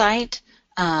site.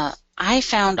 I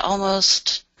found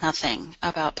almost nothing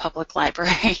about public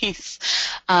libraries.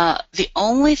 The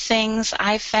only things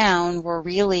I found were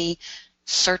really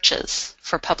searches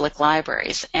for public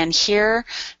libraries. And here,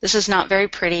 this is not very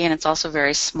pretty, and it's also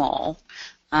very small.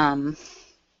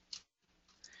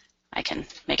 I can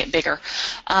make it bigger.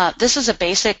 This is a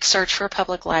basic search for a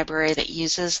public library that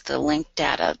uses the linked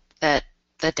data that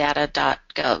the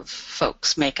data.gov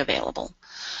folks make available.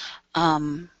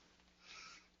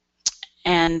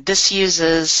 And this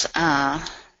uses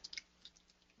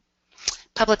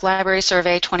Public Library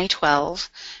Survey 2012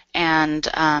 and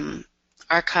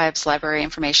Archives Library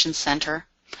Information Center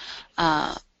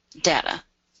data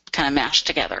kind of mashed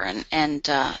together and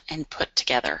put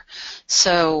together.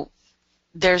 So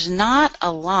there's not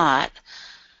a lot.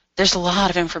 There's a lot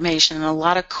of information and a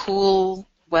lot of cool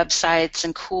websites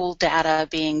and cool data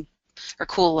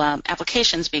cool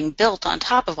applications being built on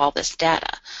top of all this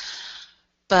data.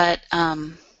 But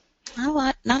not a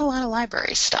lot of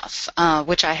library stuff,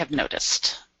 which I have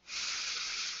noticed.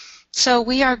 So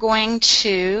we are going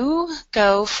to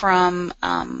go from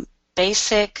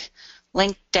basic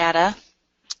linked data,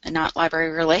 and not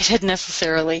library related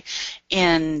necessarily,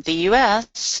 in the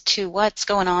U.S. to what's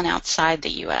going on outside the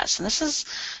U.S. And this is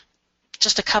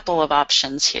just a couple of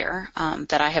options here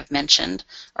that I have mentioned,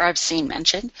 or I've seen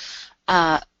mentioned.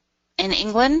 In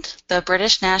England, the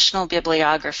British National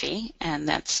Bibliography, and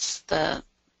that's the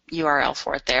URL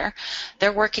for it there,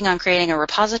 they're working on creating a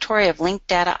repository of linked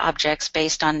data objects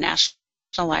based on National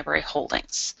Library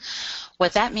holdings.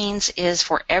 What that means is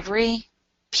for every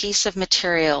piece of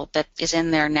material that is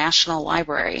in their national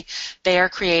library, they are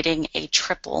creating a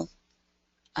triple,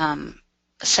 a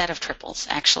set of triples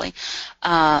actually,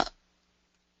 to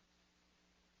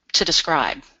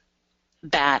describe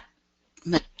that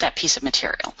piece of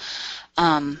material.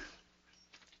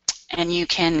 And you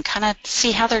can kind of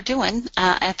see how they're doing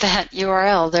at that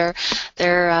URL.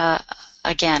 They're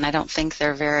again, I don't think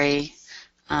they're very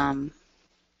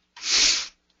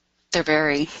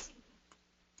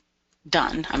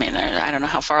done. I mean, I don't know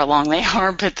how far along they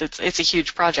are, but it's a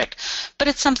huge project. But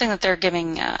it's something that they're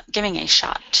giving a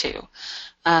shot to.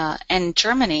 And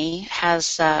Germany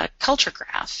has Culture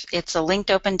Graph. It's a linked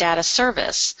open data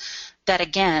service that,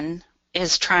 again,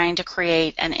 is trying to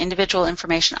create an individual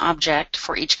information object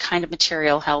for each kind of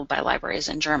material held by libraries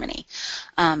in Germany.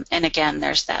 And again,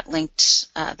 there's that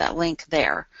link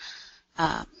there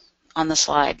on the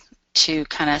slide to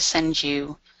kind of send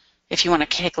you, if you want to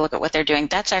take a look at what they're doing.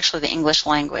 That's actually the English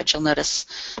language. You'll notice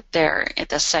there at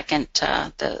the second,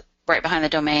 right behind the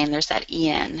domain, there's that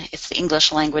EN. It's the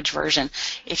English language version.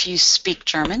 If you speak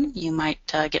German, you might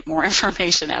get more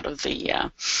information out of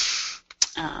the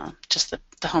just the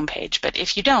homepage. But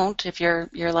if you don't, if you're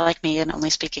like me and only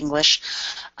speak English,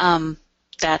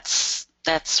 that's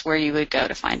where you would go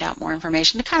to find out more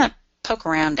information, to kind of poke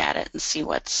around at it and see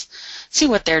what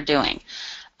they're doing.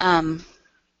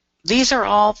 These are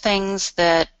all things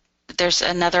that there's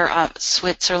another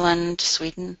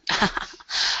Sweden.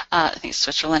 I think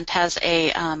Switzerland has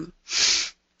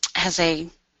a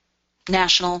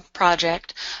national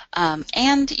project,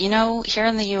 and here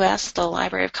in the U.S., the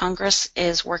Library of Congress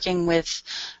is working with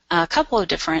a couple of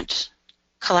different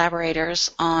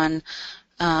collaborators on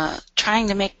trying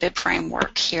to make BIBFRAME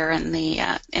work here in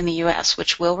the U.S.,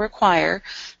 which will require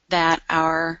that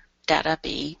our data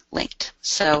be linked.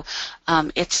 So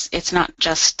it's not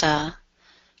just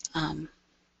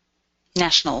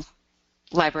national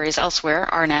libraries elsewhere.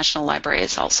 Our national library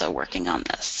is also working on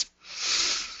this.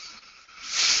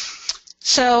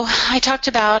 So I talked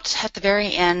about at the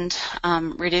very end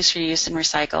reduce, reuse, and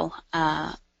recycle.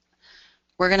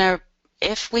 We're going to,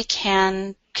 if we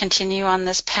can, continue on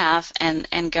this path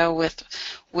and go with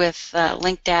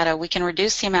linked data, we can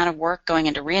reduce the amount of work going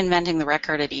into reinventing the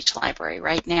record at each library.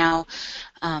 Right now,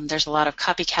 there's a lot of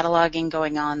copy cataloging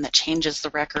going on that changes the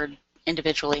record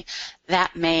individually.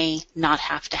 That may not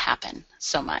have to happen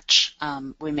so much.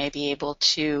 We may be able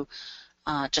to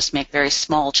just make very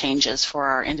small changes for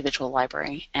our individual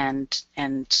library and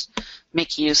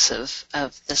make use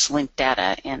of this linked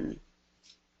data in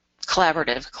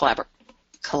collaborative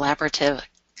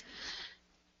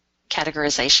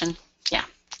categorization. Yeah,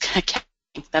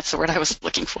 that's the word I was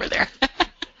looking for there.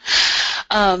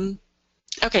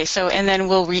 Okay, so and then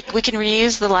we can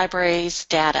reuse the library's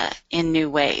data in new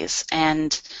ways,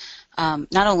 and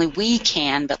not only we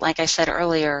can, but like I said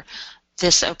earlier,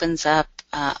 this opens up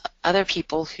other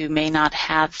people who may not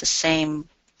have the same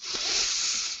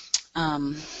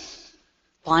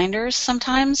blinders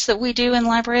sometimes that we do in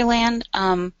library land.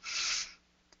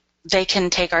 They can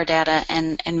take our data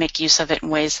and make use of it in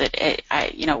ways that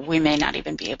we may not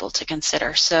even be able to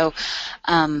consider. So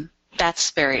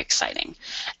that's very exciting.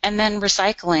 And then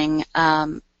recycling.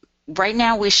 Right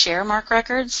now we share MARC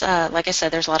records. Like I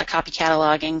said, there's a lot of copy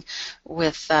cataloging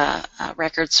with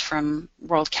records from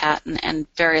WorldCat and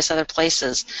various other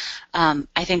places.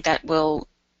 I think that will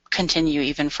continue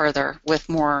even further with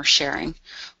more sharing,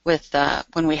 with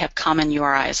when we have common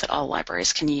URIs that all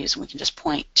libraries can use, and we can just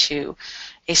point to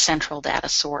a central data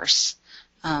source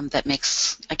that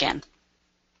makes, again,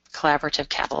 collaborative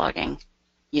cataloging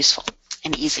useful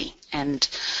and easy and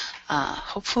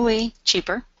hopefully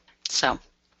cheaper. So,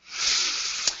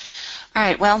 all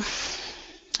right, well,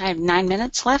 I have 9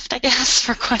 minutes left, I guess,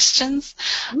 for questions.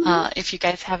 If you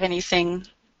guys have anything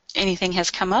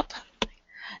has come up.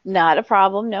 Not a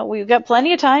problem. No, we've got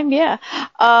plenty of time. Yeah.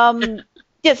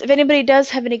 Yes, if anybody does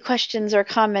have any questions or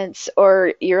comments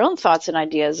or your own thoughts and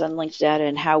ideas on linked data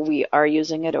and how we are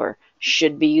using it or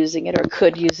should be using it or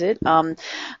could use it, go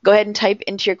ahead and type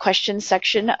into your questions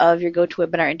section of your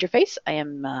GoToWebinar interface. I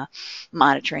am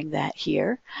monitoring that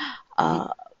here.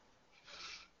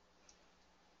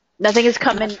 Nothing has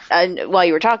come in while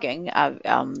you were talking.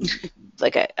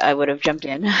 Like I would have jumped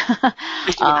in.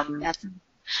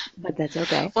 But that's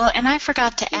okay. Well, and I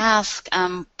forgot to ask,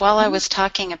 while I was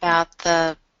talking about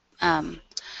the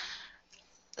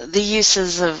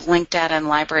uses of linked data in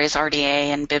libraries, RDA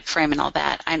and BIBFRAME and all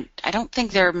that, I don't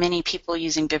think there are many people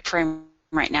using BIBFRAME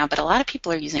right now, but a lot of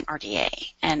people are using RDA.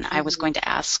 And I was going to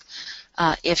ask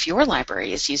if your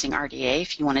library is using RDA,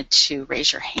 if you wanted to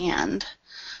raise your hand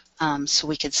so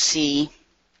we could see.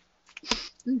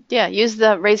 Yeah, use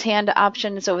the raise hand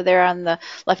option. It's over there on the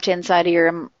left-hand side of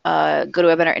your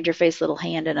GoToWebinar interface, little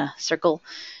hand in a circle.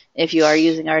 If you are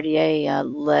using RDA,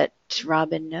 let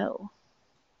Robin know.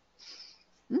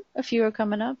 A few are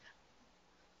coming up.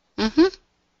 Mm-hmm.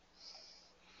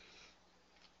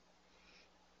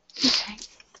 Okay.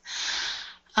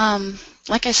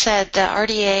 Like I said, the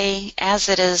RDA, as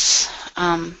it is,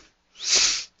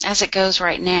 as it goes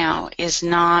right now, is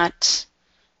not.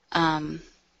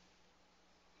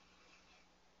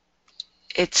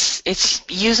 It's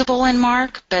usable in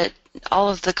MARC, but all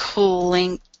of the cool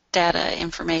linked data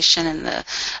information and the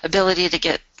ability to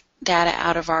get data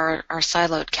out of our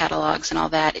siloed catalogs and all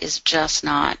that is just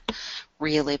not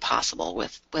really possible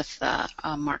with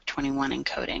MARC 21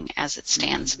 encoding as it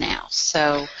stands now.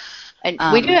 So, and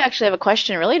we do actually have a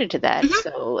question related to that.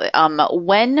 So,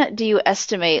 when do you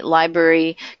estimate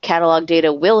library catalog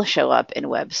data will show up in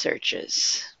web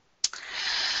searches?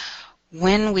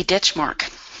 When we ditch MARC.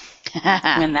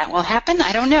 When that will happen,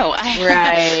 I don't know. I've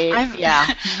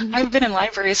been in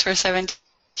libraries for 17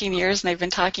 years, and they've been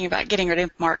talking about getting rid of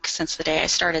MARC since the day I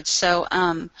started. So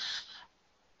I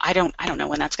don't know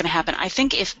when that's going to happen. I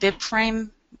think if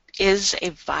BIBFRAME is a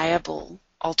viable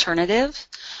alternative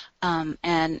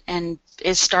and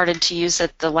is started to use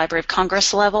at the Library of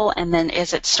Congress level, and then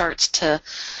as it starts to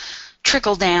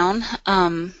trickle down,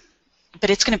 but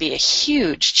it's going to be a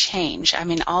huge change. I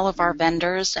mean, all of our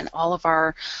vendors and all of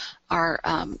our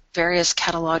various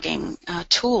cataloging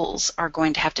tools are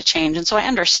going to have to change, and so I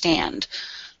understand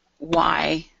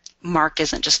why MARC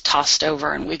isn't just tossed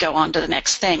over and we go on to the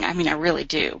next thing. I mean, I really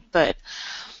do, but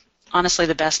honestly,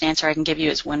 the best answer I can give you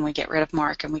is when we get rid of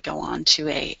MARC and we go on to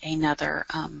another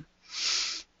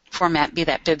format, be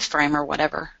that BIBFRAME or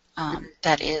whatever,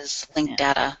 that is linked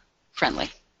data friendly.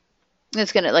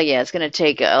 It's gonna it's gonna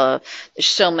take there's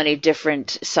so many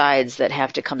different sides that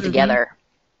have to come together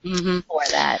for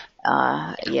that.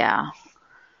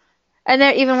 And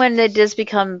there, even when it does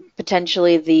become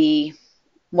potentially the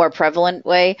more prevalent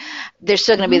way, there's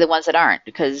still going to be the ones that aren't,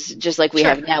 because just like we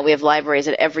have now, we have libraries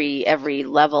at every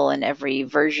level and every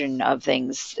version of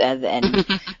things, and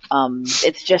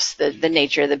it's just the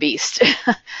nature of the beast.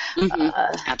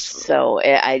 Absolutely. So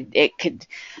it could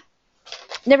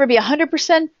never be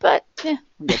 100%, but we'll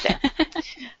get there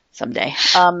someday.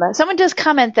 Someone does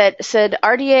comment that said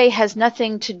RDA has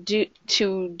nothing to do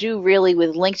really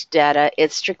with linked data.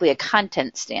 It's strictly a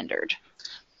content standard.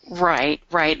 Right,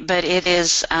 but it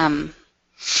is,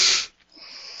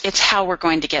 it's how we're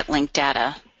going to get linked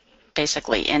data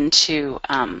basically into,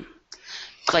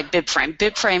 like BIBFRAME.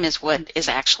 BIBFRAME is what is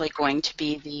actually going to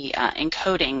be the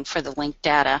encoding for the linked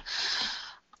data.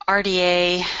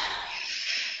 RDA,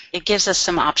 it gives us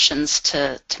some options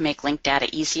to make linked data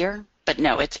easier, but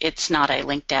no, it's not a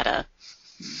linked data.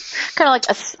 Kind of like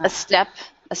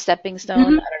a stepping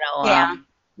stone. I don't know.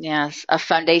 Yeah. A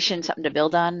foundation, something to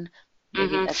build on.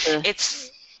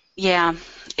 It's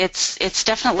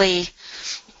definitely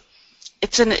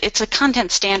it's a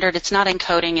content standard. It's not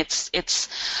encoding. It's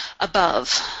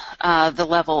above the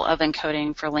level of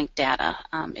encoding for linked data.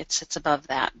 It's above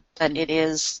that, but it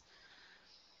is.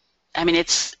 I mean,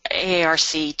 it's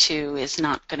AARC2 is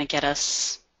not going to get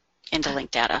us into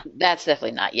linked data. That's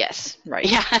definitely not. Yes, right.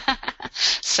 Yeah.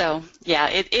 So yeah,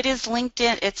 it is linked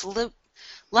in. It's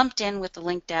lumped in with the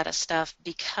linked data stuff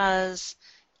because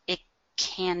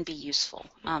can be useful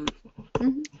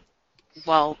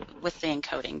well with the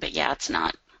encoding, but yeah, it's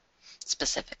not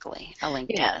specifically a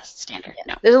linked data standard.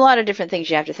 No. There's a lot of different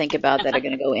things you have to think about that are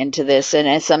going to go into this,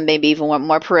 and some maybe even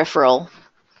more peripheral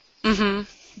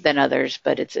than others,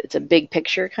 but it's a big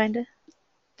picture kind of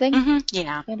thing.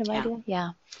 Yeah. Kind of idea. Yeah.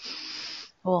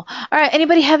 Cool. All right.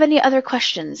 Anybody have any other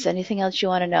questions? Anything else you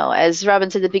want to know? As Robin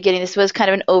said at the beginning, this was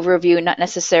kind of an overview, not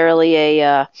necessarily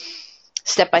a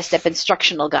step-by-step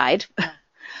instructional guide.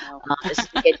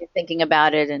 Just to get you thinking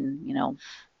about it, and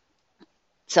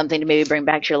something to maybe bring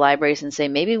back to your libraries and say,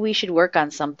 maybe we should work on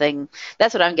something.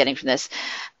 That's what I'm getting from this.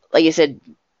 Like you said,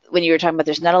 when you were talking about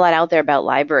there's not a lot out there about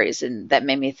libraries, and that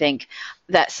made me think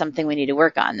that's something we need to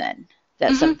work on then.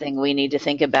 That's something we need to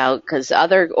think about, because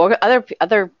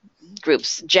other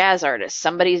groups, jazz artists,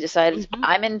 somebody decided,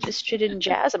 I'm interested in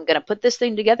jazz, I'm going to put this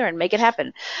thing together and make it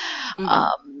happen.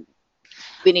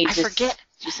 We need to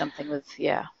do something with,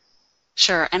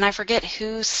 Sure, and I forget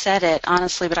who said it,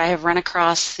 honestly, but I have run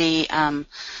across the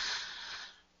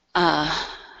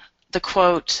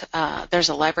quote, there's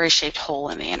a library-shaped hole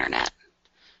in the internet.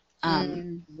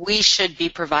 We should be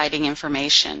providing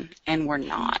information, and we're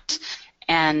not.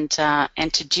 And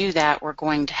to do that, we're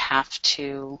going to have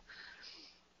to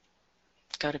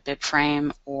go to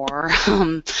BIBFRAME or,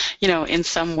 in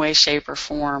some way, shape, or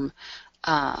form,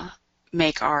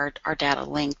 make our data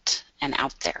linked and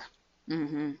out there.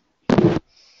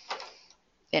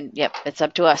 And it's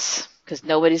up to us, because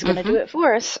nobody's going to do it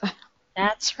for us.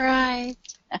 That's right.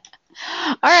 All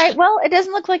right. Well, it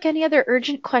doesn't look like any other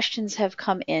urgent questions have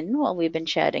come in while we've been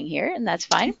chatting here, and that's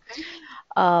fine.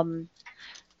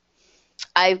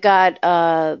 I've got,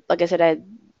 like I said, I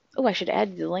should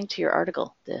add the link to your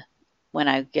article when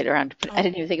I get around to put. I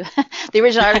didn't even think of the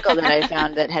original article that I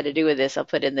found that had to do with this. I'll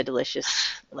put in the delicious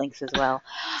links as well.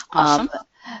 Awesome.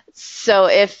 So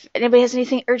if anybody has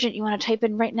anything urgent you want to type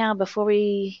in right now before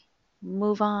we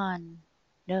move on.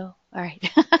 No? All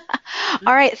right.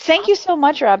 All right. Thank you so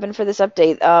much, Robin, for this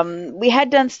update. We had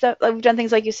done stuff, we've done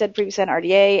things like you said previously on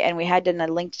RDA, and we had done a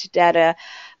linked data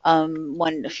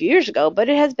one a few years ago, but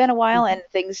it has been a while, and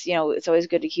things, it's always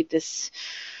good to keep this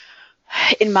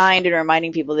in mind and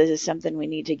reminding people this is something we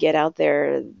need to get out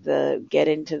there, get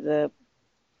into the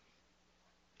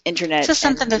internet. It's just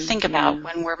something to think about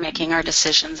when we're making our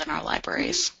decisions in our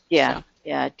libraries. Yeah. So.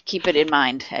 Yeah, keep it in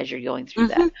mind as you're going through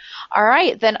that. All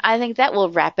right, then I think that will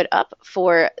wrap it up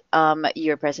for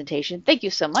your presentation. Thank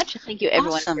you so much. Thank you,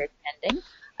 everyone, for attending.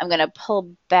 I'm going to pull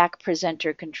back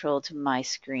presenter control to my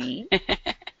screen.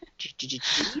 to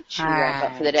wrap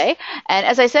up for the day. And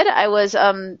as I said, I was,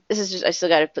 this is just, I still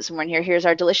got to put some more in here. Here's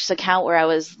our delicious account where I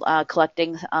was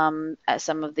collecting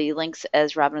some of the links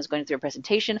as Robin was going through her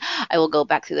presentation. I will go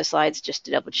back through the slides just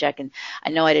to double check, and I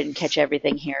know I didn't catch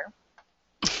everything here.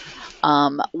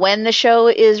 When the show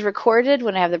is recorded,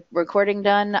 when I have the recording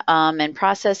done and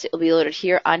processed, it will be loaded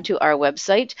here onto our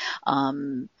website.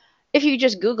 If you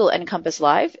just Google NCompass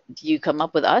Live, you come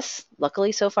up with us.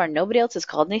 Luckily, so far, nobody else has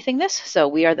called anything this, so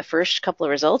we are the first couple of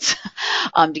results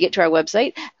to get to our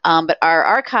website. But our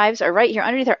archives are right here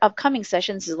underneath our upcoming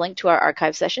sessions is a link to our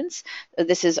archive sessions.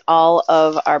 This is all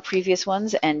of our previous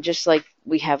ones, and just like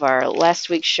we have our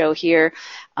last week's show here,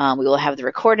 we will have the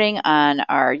recording on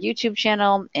our YouTube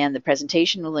channel, and the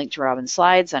presentation will link to Robin's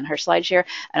slides on her SlideShare,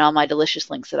 and all my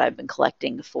delicious links that I've been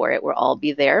collecting for it will all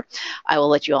be there. I will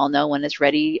let you all know when it's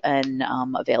ready and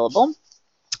available,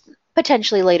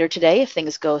 potentially later today if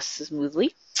things go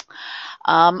smoothly.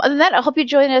 Other than that, I hope you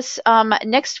join us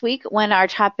next week when our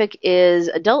topic is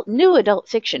new adult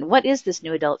fiction. What is this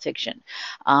new adult fiction?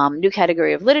 New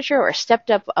category of literature or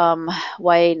stepped up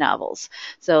YA novels.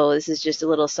 So this is just a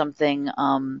little something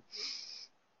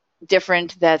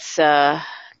different that's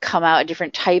come out, a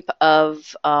different type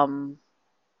of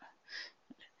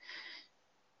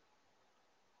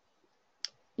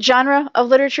genre of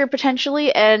literature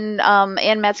potentially, and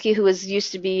Ann Matsky, who was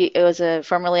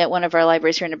formerly at one of our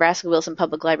libraries here in Nebraska, Wilson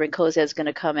Public Library in Coza, is going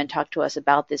to come and talk to us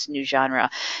about this new genre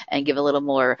and give a little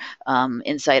more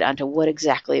insight onto what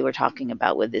exactly we're talking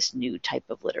about with this new type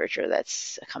of literature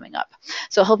that's coming up.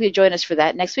 So I hope you join us for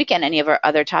that next week, and any of our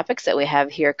other topics that we have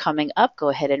here coming up. Go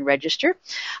ahead and register.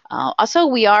 Also,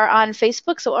 we are on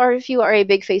Facebook, so if you are a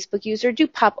big Facebook user, do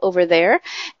pop over there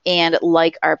and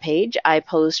like our page. I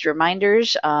post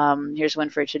reminders. Here's one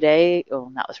for today. Oh,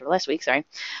 that was for last week. Sorry.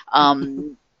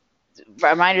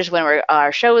 Reminders when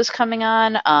our show is coming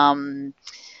on.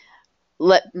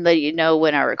 Let you know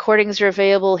when our recordings are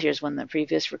available. Here's the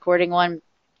previous recording one.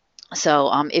 So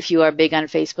if you are big on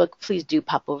Facebook, please do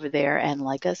pop over there and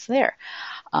like us there.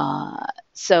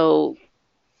 So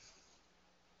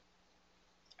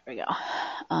there we go.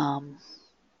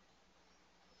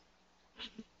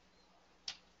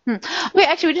 Wait,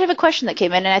 actually, we did have a question that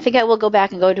came in, and I think I will go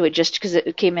back and go to it just because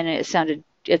it came in and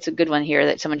it's a good one here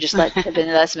that someone just let in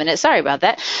the last minute. Sorry about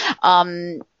that.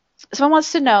 Someone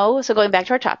wants to know, so going back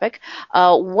to our topic,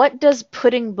 what does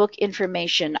putting book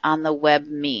information on the web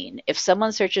mean? If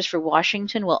someone searches for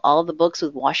Washington, will all the books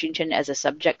with Washington as a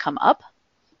subject come up?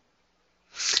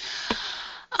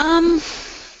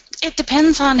 It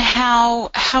depends on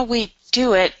how we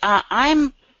do it.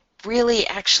 I'm really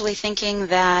actually thinking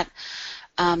that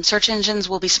search engines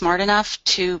will be smart enough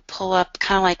to pull up,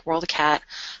 kind of like WorldCat,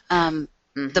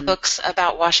 the books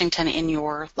about Washington in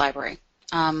your library.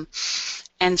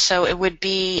 And so it would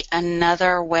be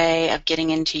another way of getting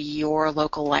into your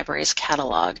local library's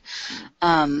catalog.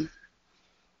 And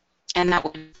that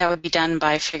would be done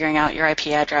by figuring out your IP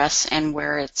address and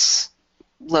where it's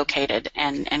located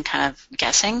and kind of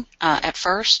guessing at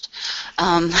first.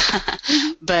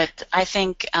 But I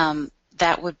think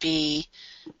that would be...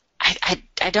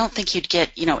 I don't think you'd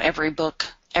get, every book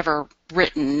ever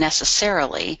written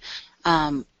necessarily.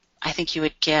 I think you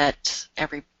would get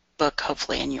every book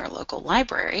hopefully in your local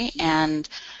library, and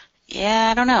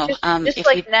I don't know. Just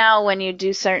like now when you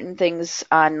do certain things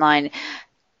online,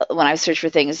 when I search for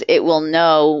things, it will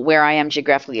know where I am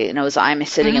geographically. It knows I'm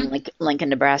sitting in Lincoln,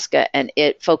 Nebraska, and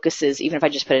it focuses, even if I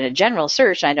just put in a general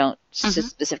search, I don't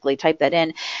specifically type that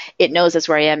in, it knows that's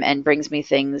where I am and brings me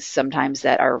things sometimes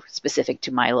that are specific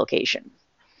to my location.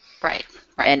 Right.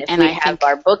 And if we have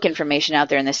our book information out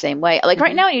there in the same way, like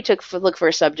right now when you look for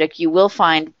a subject, you will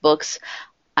find books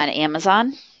on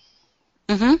Amazon,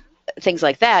 things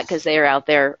like that, because they are out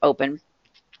there open.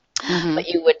 But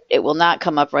it will not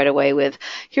come up right away with,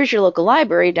 here's your local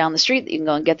library down the street that you can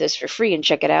go and get this for free and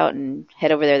check it out and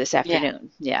head over there this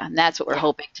afternoon. Yeah, and that's what we're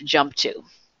hoping to jump to.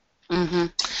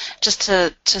 Just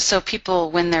so people,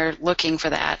 when they're looking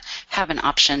for that, have an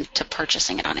option to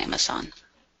purchasing it on Amazon.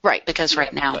 Right. Because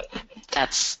right now,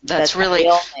 that's really the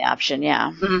only option,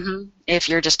 yeah. If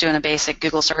you're just doing a basic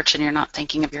Google search and you're not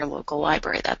thinking of your local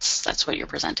library, that's what you're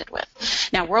presented with.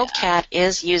 Now, WorldCat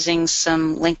is using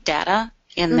some linked data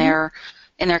in their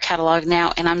catalog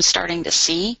now, and I'm starting to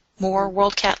see more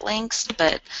WorldCat links,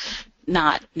 but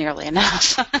not nearly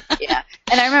enough. Yeah.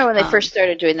 And I remember when they first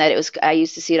started doing that, I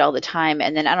used to see it all the time.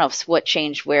 And then I don't know what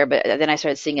changed where, but then I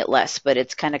started seeing it less. But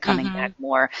it's kind of coming back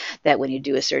more that when you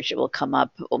do a search, it will come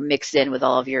up mixed in with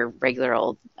all of your regular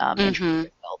old entry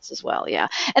results as well. Yeah.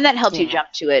 And that helps you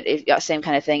jump to it. Same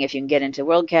kind of thing. If you can get into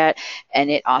WorldCat and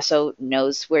it also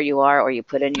knows where you are, or you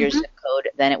put in your zip code,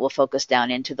 then it will focus down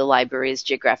into the libraries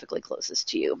geographically closest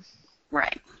to you.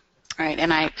 Right. Right,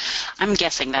 and I'm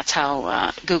guessing that's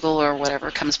how Google or whatever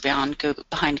comes behind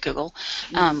Google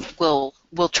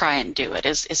will try and do it,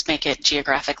 is make it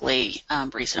geographically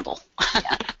reasonable.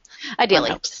 Yeah.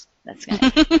 Ideally, that's good.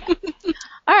 Yeah.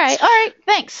 All right,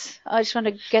 thanks. I just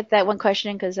wanted to get that one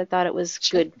question in because I thought it was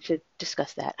good to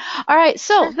discuss that. All right,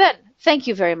 so then thank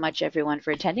you very much, everyone,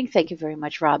 for attending. Thank you very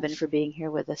much, Robin, for being here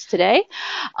with us today.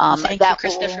 Thank you,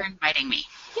 Krista, for inviting me.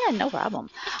 Yeah, no problem.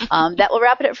 That will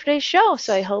wrap it up for today's show.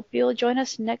 So I hope you'll join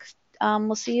us next.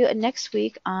 We'll see you next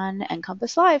week on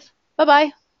NCompass Live.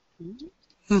 Bye-bye.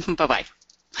 Bye-bye.